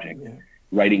group project,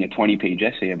 writing a 20-page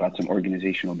essay about some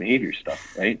organizational behavior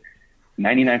stuff, right?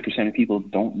 99% of people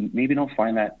don't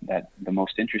find that the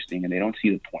most interesting, and they don't see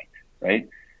the point, right?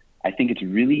 I think it's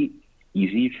really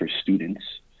easy for students,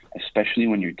 especially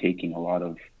when you're taking a lot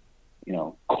of,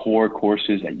 core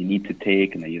courses that you need to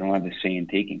take and that you don't have the say in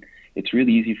taking. It's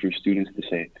really easy for students to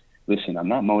say, listen, I'm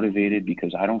not motivated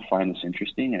because I don't find this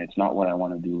interesting and it's not what I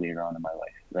want to do later on in my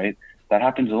life, right? That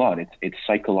happens a lot. It's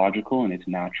psychological and it's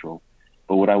natural.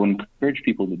 But what I would encourage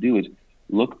people to do is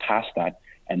look past that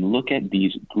and look at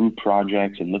these group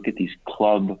projects and look at these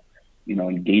club,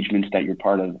 engagements that you're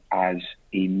part of as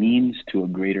a means to a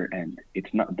greater end.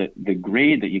 It's not the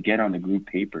grade that you get on the group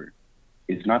paper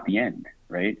is not the end,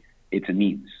 right? It's a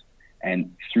means.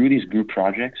 And through these group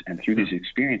projects and through these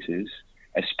experiences,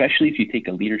 especially if you take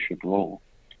a leadership role,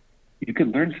 you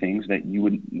could learn things that you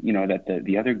would, that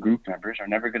the other group members are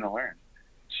never going to learn.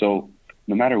 So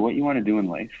no matter what you want to do in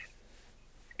life,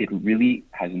 it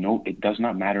does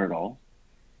not matter at all.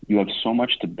 You have so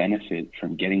much to benefit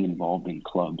from getting involved in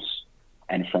clubs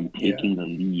and from taking the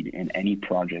lead in any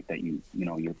project that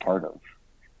you're part of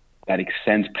that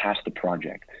extends past the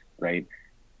project, right?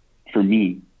 For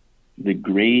me, the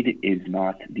grade is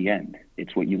not the end.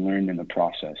 It's what you learn in the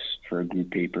process for a group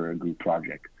paper, a group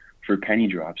project. For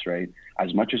PennyDrops, right?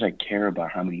 As much as I care about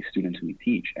how many students we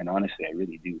teach, and honestly, I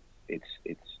really do.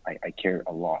 I care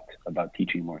a lot about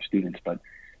teaching more students, but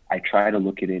I try to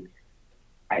look at it.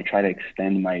 I try to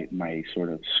extend my sort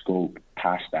of scope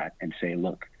past that and say,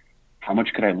 look, how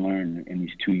much could I learn in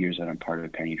these 2 years that I'm part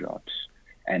of PennyDrops?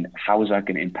 And how is that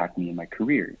going to impact me in my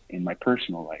career, in my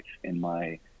personal life, in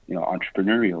my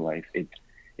entrepreneurial life? It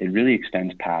really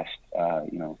extends past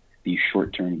these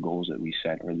short-term goals that we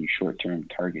set, or these short-term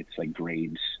targets like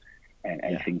grades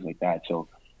and things like that. So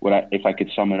if I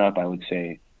could sum it up, I would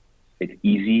say it's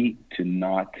easy to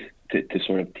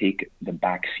sort of take the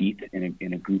back seat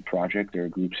in a group project or a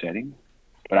group setting.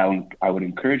 But I would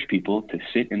encourage people to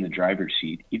sit in the driver's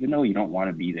seat, even though you don't want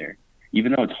to be there,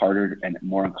 even though it's harder and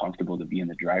more uncomfortable to be in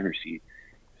the driver's seat.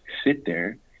 Sit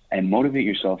there and motivate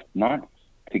yourself, not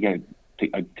to get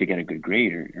a good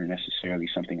grade or necessarily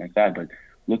something like that, but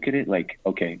look at it like,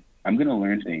 okay, I'm going to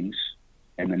learn things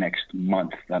in the next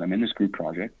month that I'm in this group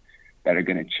project that are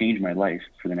going to change my life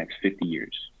for the next 50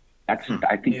 years.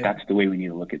 I think that's the way we need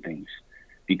to look at things,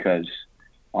 because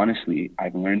honestly,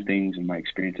 I've learned things in my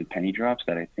experience at PennyDrops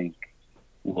that I think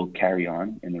will carry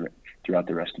on throughout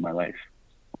the rest of my life.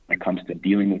 When it comes to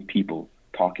dealing with people,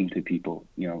 talking to people,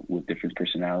 with different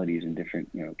personalities and different,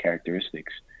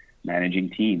 characteristics,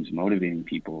 managing teams, motivating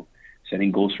people,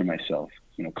 setting goals for myself,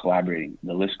 collaborating,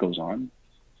 the list goes on.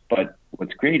 But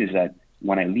what's great is that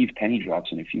when I leave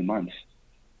PennyDrops in a few months,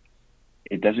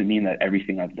 it doesn't mean that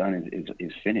everything I've done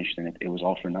is finished and it was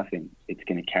all for nothing. It's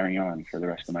going to carry on for the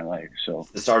rest of my life. So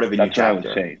the start of a new chapter. That's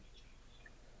what I would say.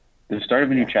 The start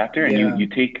of a new chapter, and you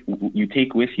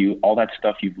take with you all that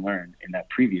stuff you've learned in that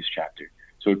previous chapter.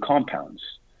 So it compounds.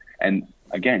 And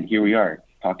again, here we are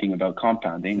talking about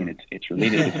compounding, and it's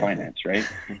related to finance, right?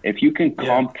 If you can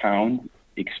compound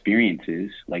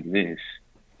experiences like this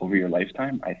over your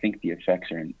lifetime, I think the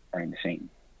effects are insane.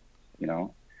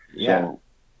 So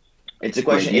it's a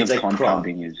question. It's like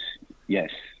compounding is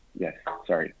yes.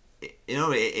 Sorry.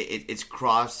 It's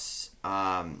cross.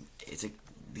 It's like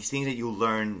these things that you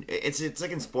learn. It's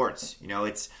like in sports.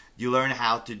 It's you learn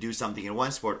how to do something in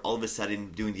one sport. All of a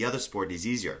sudden, doing the other sport is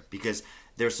easier because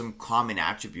there's some common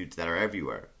attributes that are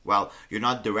everywhere. While you're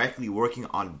not directly working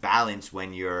on balance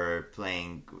when you're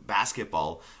playing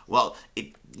basketball, well,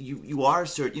 you are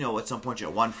at some point you're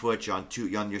on 1 foot, you're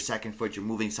on your second foot, you're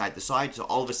moving side to side. So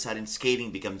all of a sudden,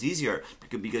 skating becomes easier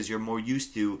because you're more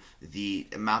used to the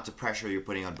amount of pressure you're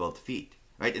putting on both feet,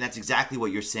 right? And that's exactly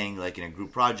what you're saying, like in a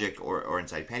group project or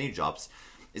inside PennyDrops,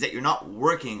 is that you're not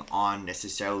working on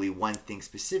necessarily one thing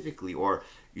specifically, or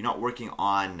you're not working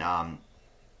on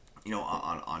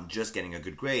on just getting a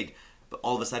good grade, but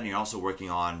all of a sudden you're also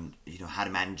working on how to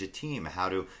manage a team, how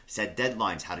to set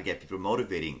deadlines, how to get people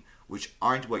motivating, which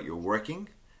aren't what you're working,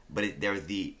 but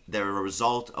they're a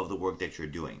result of the work that you're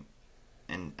doing,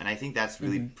 and I think that's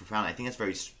really profound. I think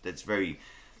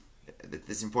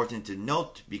that's important to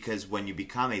note, because when you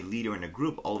become a leader in a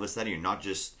group, all of a sudden you're not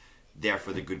just there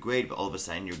for the good grade, but all of a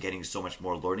sudden you're getting so much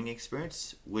more learning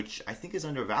experience, which I think is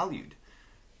undervalued.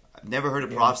 I've never heard a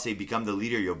prof say, become the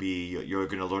leader, you're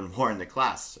going to learn more in the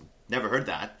class. Never heard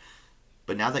that.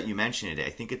 But now that you mention it, I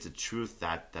think it's a truth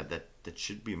that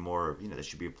should be more, that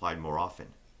should be applied more often.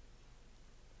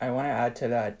 I want to add to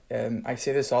that. I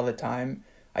say this all the time.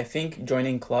 I think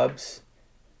joining clubs,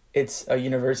 it's a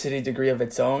university degree of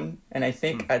its own. And I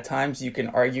think at times you can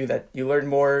argue that you learn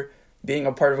more being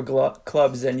a part of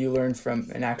clubs than you learn from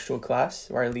an actual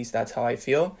class, or at least that's how I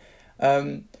feel.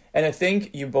 And I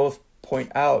think you both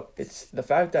point out, it's the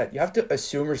fact that you have to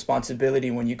assume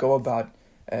responsibility when you go about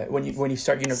when you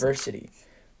start university.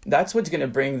 That's what's going to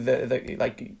bring the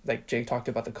like Jake talked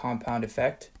about, the compound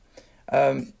effect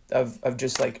of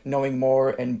just like knowing more,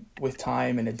 and with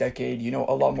time in a decade you know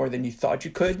a lot more than you thought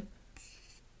you could.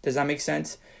 Does that make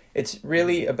sense? It's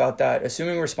really about that,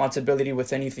 assuming responsibility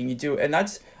with anything you do. And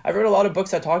I've read a lot of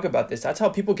books that talk about this. That's how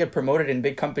people get promoted in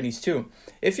big companies too.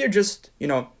 If you're just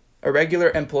a regular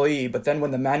employee, but then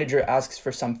when the manager asks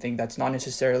for something that's not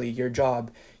necessarily your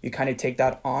job, you kind of take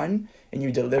that on and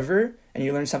you deliver, and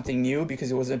you learn something new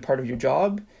because it wasn't part of your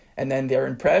job, and then they're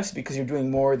impressed because you're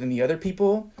doing more than the other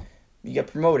people. You get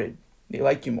promoted. They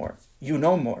like you more. You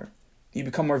know more. You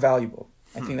become more valuable.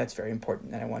 I think that's very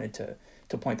important, and I wanted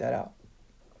to point that out.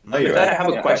 No, With you're that, right. I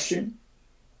have a question.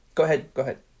 Go ahead.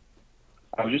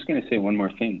 I was just going to say one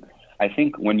more thing. I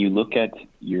think when you look at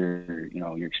your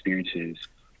experiences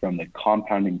from the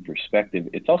compounding perspective,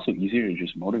 it's also easier to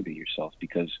just motivate yourself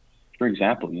because, for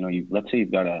example, let's say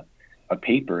you've got a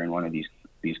paper in one of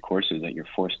these courses that you're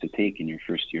forced to take in your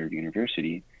first year of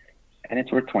university, and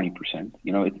it's worth 20%.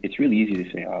 It's really easy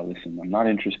to say, oh, listen, I'm not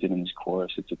interested in this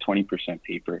course. It's a 20%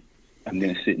 paper. I'm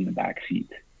going to sit in the back seat.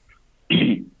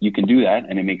 You can do that,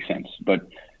 and it makes sense. But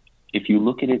if you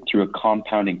look at it through a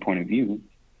compounding point of view,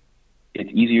 it's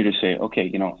easier to say,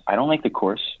 okay, I don't like the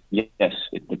course. Yes,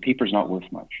 the paper's not worth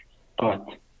much. But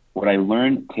what I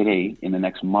learned today in the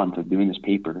next month of doing this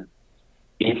paper,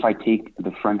 if I take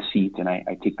the front seat and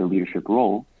I take the leadership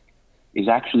role, is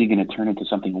actually going to turn into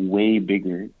something way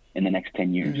bigger in the next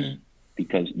 10 years.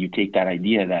 Because you take that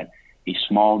idea that a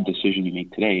small decision you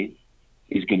make today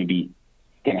is going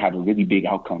to have a really big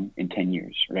outcome in 10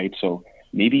 years, right? So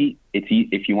maybe if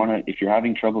you're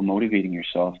having trouble motivating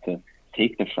yourself to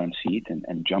take the front seat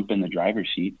and jump in the driver's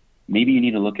seat, maybe you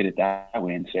need to look at it that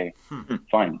way and say,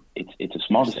 fine, it's a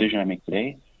small decision I make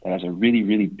today that has a really,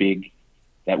 really big,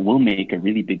 that will make a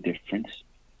really big difference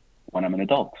when I'm an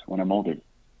adult, when I'm older.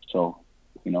 So,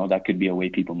 that could be a way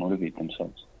people motivate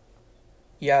themselves.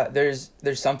 Yeah, there's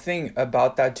something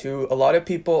about that too. A lot of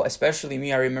people, especially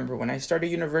me, I remember when I started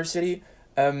university,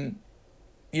 I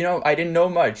didn't know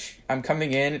much. I'm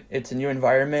coming in, it's a new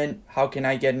environment. How can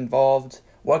I get involved?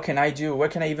 What can I do? What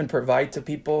can I even provide to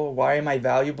people? Why am I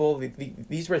valuable?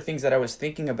 These were things that I was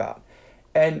thinking about.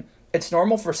 And it's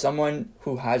normal for someone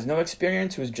who has no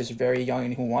experience, who's just very young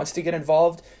and who wants to get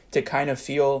involved, to kind of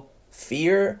feel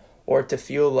fear or to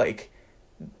feel like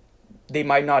they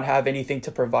might not have anything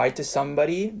to provide to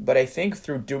somebody. But I think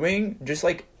through doing,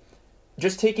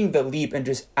 just taking the leap and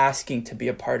just asking to be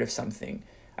a part of something,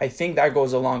 I think that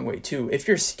goes a long way too. If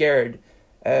you're scared,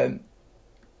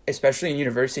 especially in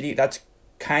university, that's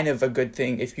kind of a good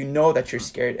thing if you know that you're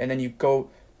scared and then you go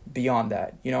beyond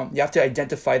that. You have to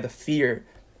identify the fear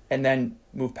and then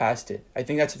move past it. I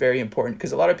think that's very important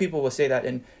because a lot of people will say that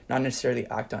and not necessarily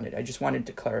act on it. I just wanted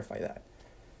to clarify that.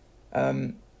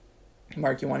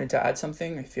 Mark, you wanted to add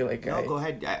something? I feel like go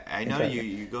ahead. I know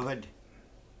you go ahead.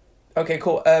 Okay,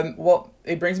 cool. Well,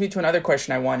 it brings me to another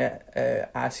question I want to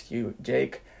ask you,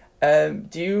 Jake.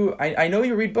 I know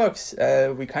you read books.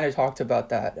 We kind of talked about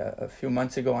that a few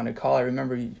months ago on a call. I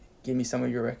remember you gave me some of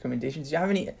your recommendations. Do you have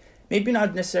any, maybe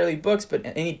not necessarily books, but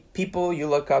any people you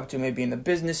look up to maybe in the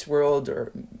business world,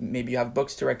 or maybe you have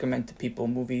books to recommend to people,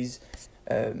 movies?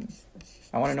 I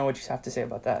want to know what you have to say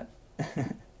about that.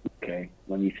 Okay,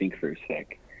 let me think for a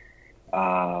sec.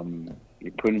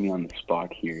 You're putting me on the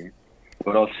spot here.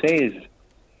 What I'll say is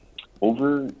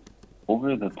over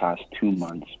the past 2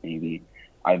 months, maybe,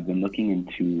 I've been looking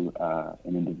into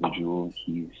an individual.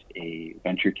 He's a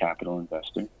venture capital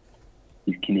investor.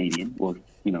 He's Canadian. Well,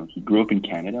 he grew up in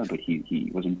Canada, but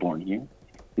he wasn't born here.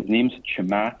 His name's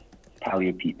Chamath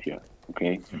Palihapitiya,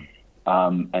 okay?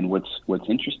 And what's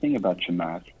interesting about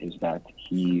Chamath is that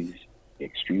he's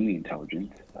extremely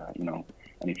intelligent,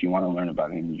 and if you want to learn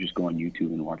about him, you just go on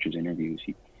YouTube and watch his interviews.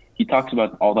 He talks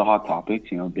about all the hot topics,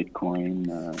 Bitcoin,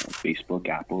 Facebook,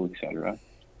 Apple, etc.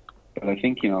 But I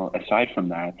think, aside from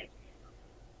that,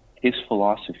 his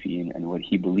philosophy and what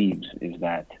he believes is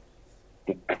that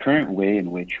the current way in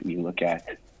which we look at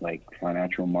like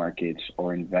financial markets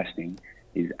or investing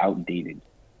is outdated.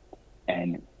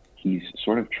 And he's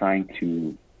sort of trying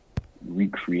to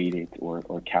recreate it or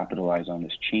capitalize on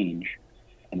this change.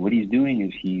 And what he's doing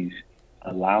is he's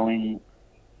allowing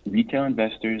retail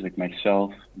investors like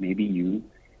myself, maybe you,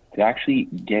 to actually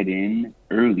get in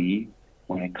early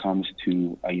when it comes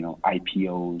to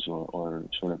IPOs or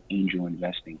sort of angel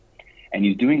investing. And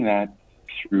he's doing that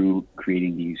through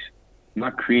creating these,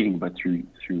 not creating, but through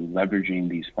leveraging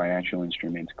these financial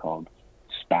instruments called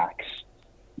SPACs.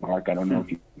 Mark, I don't know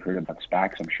if you've heard about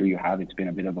SPACs. I'm sure you have. It's been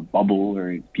a bit of a bubble,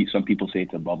 or some people say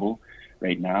it's a bubble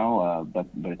right now, but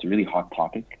it's a really hot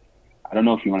topic. I don't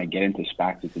know if you want to get into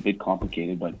SPACs. It's a bit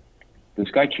complicated, but this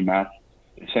guy Chamath,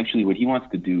 essentially what he wants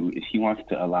to do is he wants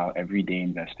to allow everyday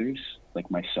investors like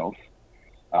myself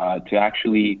to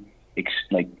actually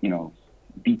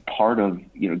be part of,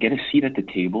 get a seat at the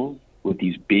table with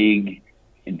these big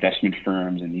investment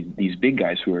firms and these big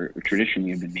guys who are traditionally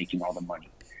have been making all the money.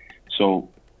 So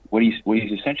what he's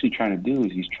essentially trying to do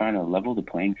is he's trying to level the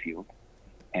playing field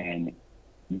and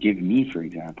give me, for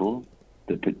example,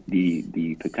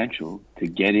 the potential to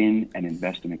get in and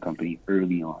invest in a company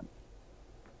early on.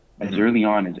 As early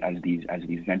on as these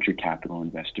venture capital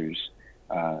investors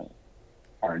are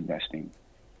investing.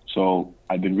 So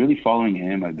I've been really following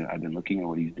him. I've been looking at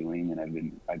what he's doing, and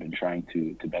I've been trying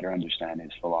to better understand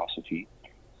his philosophy.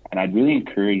 And I'd really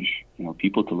encourage,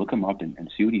 people to look him up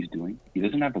and see what he's doing. He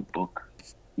doesn't have a book.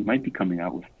 He might be coming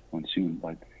out with one soon,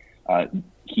 but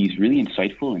he's really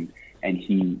insightful, and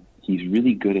he's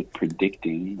really good at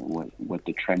predicting what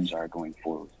the trends are going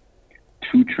forward.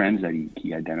 Two trends that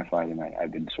he identified, and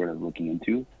I've been sort of looking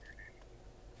into,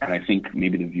 and I think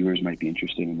maybe the viewers might be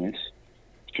interested in this.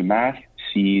 Chamath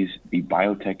sees the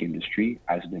biotech industry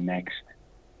as the next,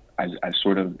 as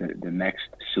sort of the next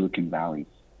Silicon Valley.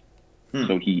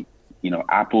 So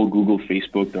Apple, Google,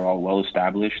 Facebook, they're all well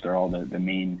established. They're all the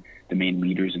main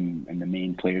leaders and the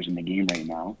main players in the game right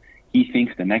now. He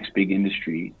thinks the next big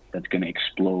industry that's going to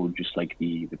explode, just like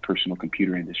the personal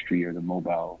computer industry or the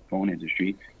mobile phone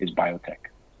industry, is biotech.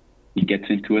 He gets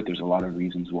into it. There's a lot of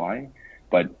reasons why,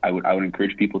 but I would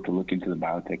encourage people to look into the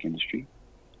biotech industry.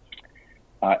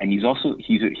 And he's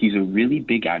a really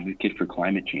big advocate for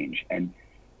climate change. And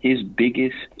his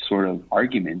biggest sort of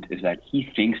argument is that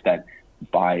he thinks that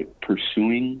by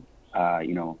pursuing,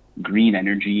 green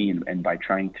energy and by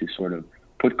trying to sort of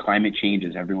put climate change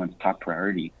as everyone's top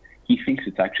priority, he thinks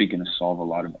it's actually going to solve a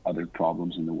lot of other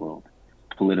problems in the world,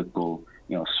 political,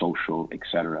 social,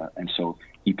 etc. And so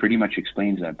he pretty much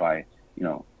explains that by,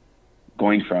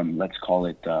 going from, let's call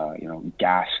it,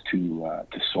 gas to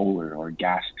solar, or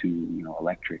gas to,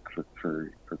 electric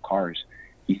for cars.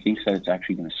 He thinks that it's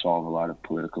actually going to solve a lot of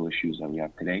political issues that we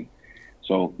have today.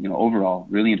 So, overall,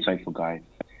 really insightful guy.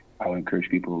 I would encourage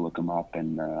people to look him up,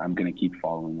 and I'm going to keep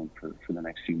following him for the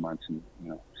next few months and,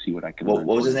 see what I can learn.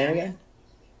 What was his name again?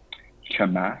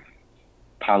 Chamath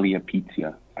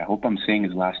Palihapitiya. I hope I'm saying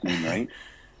his last name right.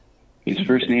 His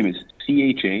first name is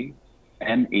Chamath.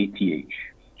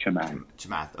 Chamath.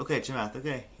 Chamath. Okay, Chamath.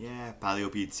 Okay. Yeah,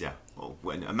 Palihapitiya. Oh,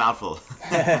 a mouthful.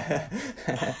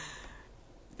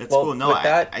 That's cool. No,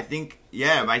 I think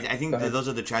that those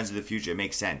are the trends of the future. It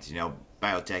makes sense.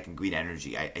 Biotech and green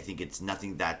energy. I think it's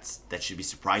nothing that should be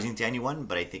surprising to anyone,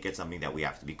 but I think it's something that we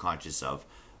have to be conscious of,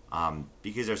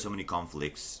 because there are so many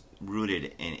conflicts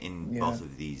rooted in both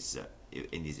of these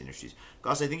in these industries.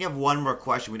 Gus, I think I have one more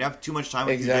question. We don't have too much time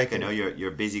with you, Jake. I know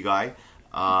you're a busy guy.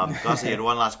 Gus, you had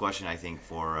one last question, I think,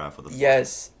 for the floor.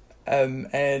 Yes.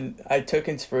 And I took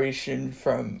inspiration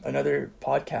from another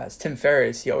podcast, Tim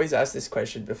Ferriss. He always asks this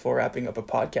question before wrapping up a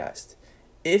podcast.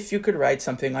 If you could write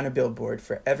something on a billboard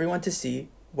for everyone to see,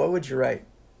 what would you write?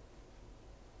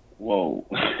 Whoa.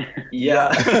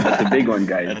 Yeah. That's a big one,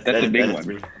 guys. That's a big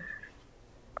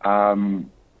one.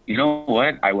 You know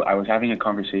what? I was having a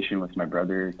conversation with my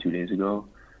brother 2 days ago,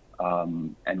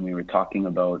 and we were talking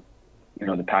about,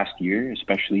 the past year,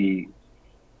 especially,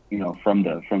 from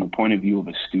the point of view of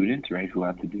a student, right, who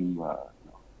had to do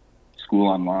school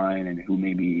online and who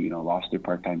maybe, lost their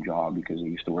part-time job because they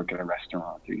used to work at a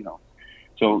restaurant or,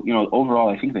 So, overall,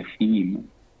 I think the theme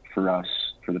for us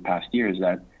for the past year is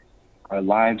that our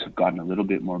lives have gotten a little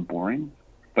bit more boring,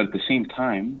 but at the same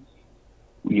time,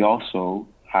 we also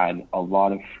had a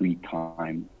lot of free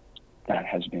time that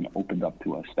has been opened up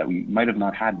to us that we might have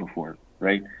not had before,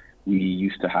 right? We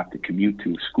used to have to commute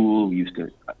to school. We used to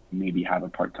maybe have a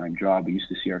part-time job. We used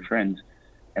to see our friends,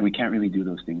 and we can't really do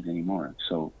those things anymore.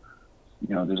 So,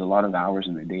 there's a lot of hours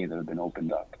in the day that have been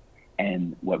opened up.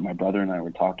 And what my brother and I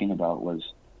were talking about was,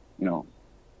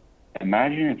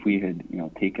 imagine if we had,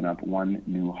 taken up one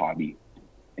new hobby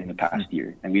in the past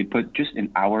year, and we had put just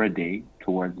an hour a day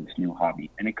towards this new hobby.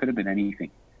 And it could have been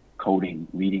anything: coding,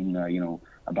 reading,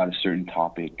 about a certain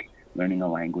topic, learning a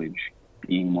language,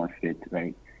 being more fit,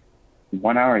 right?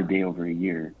 1 hour a day over a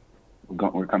year,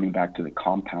 we're coming back to the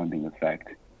compounding effect.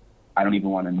 I don't even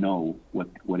want to know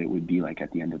what it would be like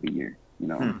at the end of the year,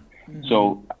 Mm-hmm.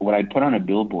 So what I'd put on a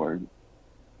billboard,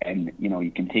 and,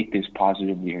 you can take this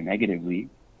positively or negatively,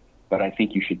 but I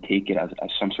think you should take it as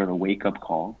some sort of wake-up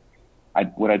call.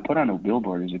 What I'd put on a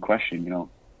billboard is a question,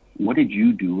 what did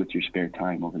you do with your spare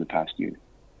time over the past year?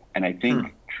 And I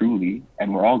think truly,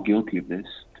 and we're all guilty of this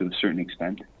to a certain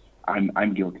extent,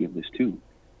 I'm guilty of this too.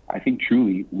 I think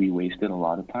truly we wasted a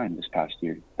lot of time this past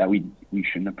year that we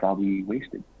shouldn't have probably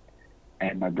wasted.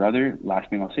 And my brother,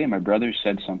 last thing I'll say, my brother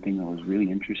said something that was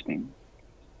really interesting.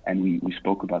 And we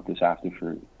spoke about this after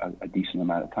for a decent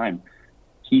amount of time.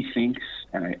 He thinks,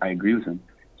 and I agree with him,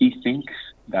 he thinks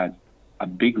that a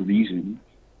big reason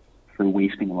for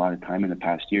wasting a lot of time in the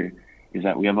past year is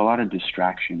that we have a lot of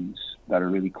distractions that are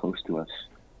really close to us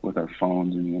with our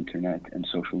phones and the internet and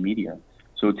social media.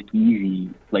 So it's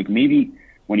easy, like maybe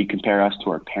when you compare us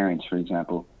to our parents, for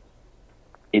example,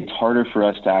 it's harder for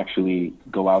us to actually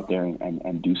go out there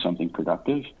and do something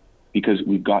productive because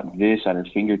we've got this at our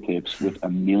fingertips with a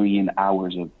million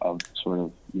hours of sort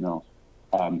of,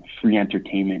 free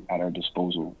entertainment at our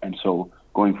disposal. And so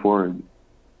going forward,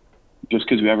 just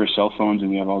because we have our cell phones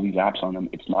and we have all these apps on them,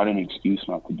 it's not an excuse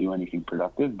not to do anything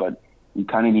productive, but we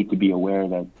kind of need to be aware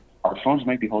that our phones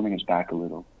might be holding us back a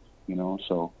little,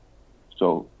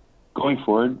 So going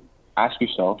forward, ask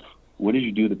yourself, what did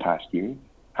you do the past year?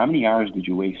 How many hours did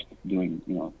you waste doing,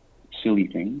 silly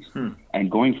things? And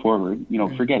going forward,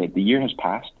 forget it. The year has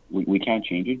passed. We can't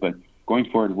change it, but going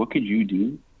forward, what could you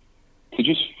do to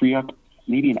just free up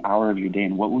maybe an hour of your day,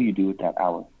 and what will you do with that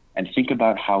hour? And think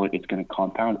about how it's going to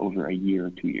compound over a year or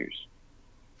 2 years.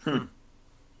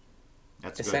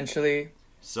 That's essentially good.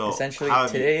 So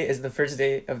today is the first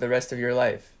day of the rest of your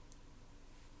life.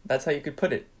 That's how you could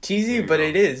put it. Cheesy, but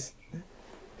it is.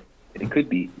 It could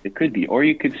be. Or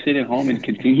you could sit at home and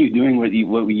continue doing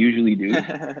what we usually do,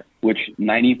 which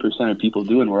 90% of people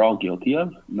do, and we're all guilty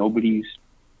of. Nobody's,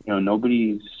 we're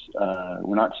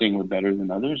not saying we're better than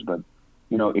others, but,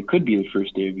 it could be the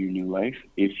first day of your new life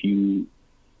if you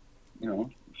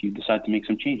decide to make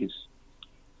some changes.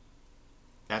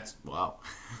 That's, wow.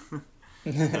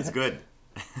 That's good.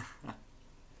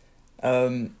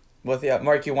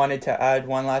 Mark, you wanted to add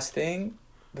one last thing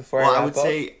before I wrap up? I would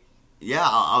say,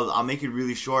 I'll make it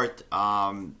really short.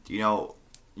 What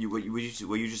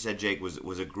you just said, Jake,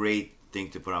 was a great thing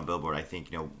to put on Billboard. I think,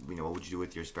 what would you do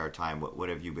with your spare time? What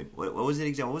have you been? What was it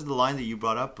exactly? What was the line that you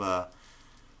brought up?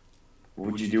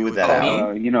 What would you do with that?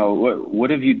 What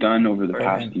have you done over the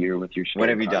past year with your spare time? What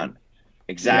have you done?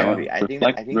 Exactly. I think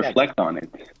reflect on it.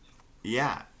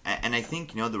 Yeah, and I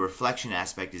think the reflection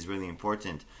aspect is really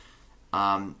important.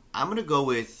 I'm gonna go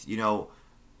with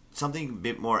something a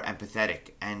bit more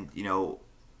empathetic, and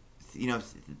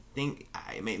think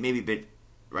maybe a bit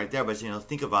right there, but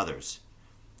think of others.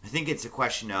 I think it's a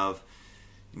question of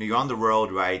you're on the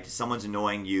road, right? Someone's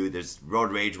annoying you. There's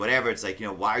road rage, whatever. It's like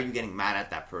why are you getting mad at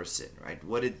that person, right?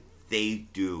 What did they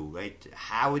do, right?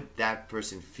 How would that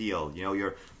person feel?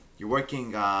 You're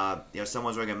working.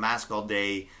 Someone's wearing a mask all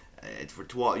day for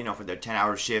 12. For their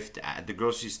 10-hour shift at the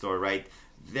grocery store, right?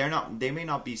 They may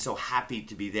not be so happy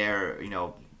to be there,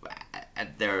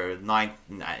 at their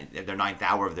ninth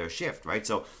hour of their shift, right?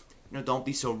 So, don't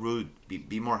be so rude.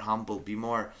 Be more humble.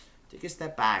 Take a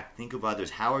step back. Think of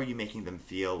others. How are you making them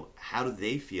feel? How do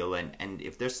they feel? And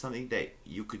if there's something that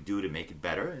you could do to make it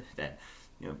better, then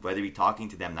whether you're talking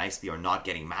to them nicely or not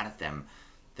getting mad at them,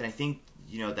 then I think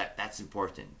that's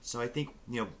important. So I think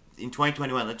in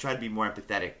 2021, let's try to be more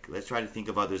empathetic. Let's try to think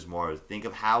of others more. Think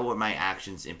of how are my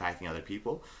actions impacting other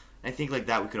people. And I think like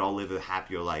that we could all live a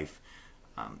happier life.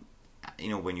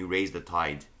 When you raise the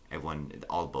tide,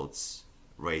 all boats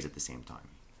raise at the same time.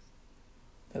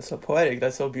 That's so poetic.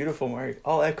 That's so beautiful, Mark.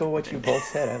 I'll echo what you both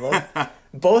said. I love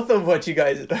both of what you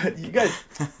guys,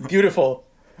 beautiful.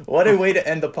 What a way to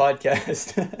end the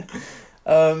podcast.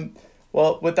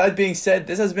 Well, with that being said,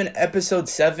 this has been episode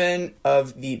 7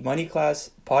 of the Money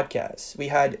Class podcast. We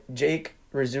had Jake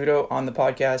Rizzuto on the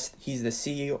podcast. He's the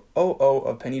CEO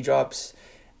of PennyDrops.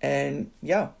 And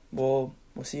we'll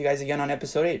see you guys again on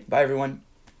episode 8. Bye, everyone.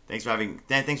 Thanks for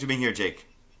being here, Jake.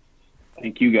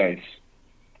 Thank you, guys.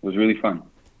 It was really fun.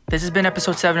 This has been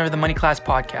episode 7 of the Money Class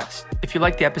podcast. If you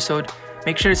liked the episode,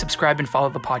 make sure to subscribe and follow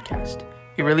the podcast.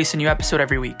 We release a new episode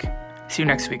every week. See you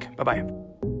next week.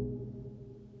 Bye-bye.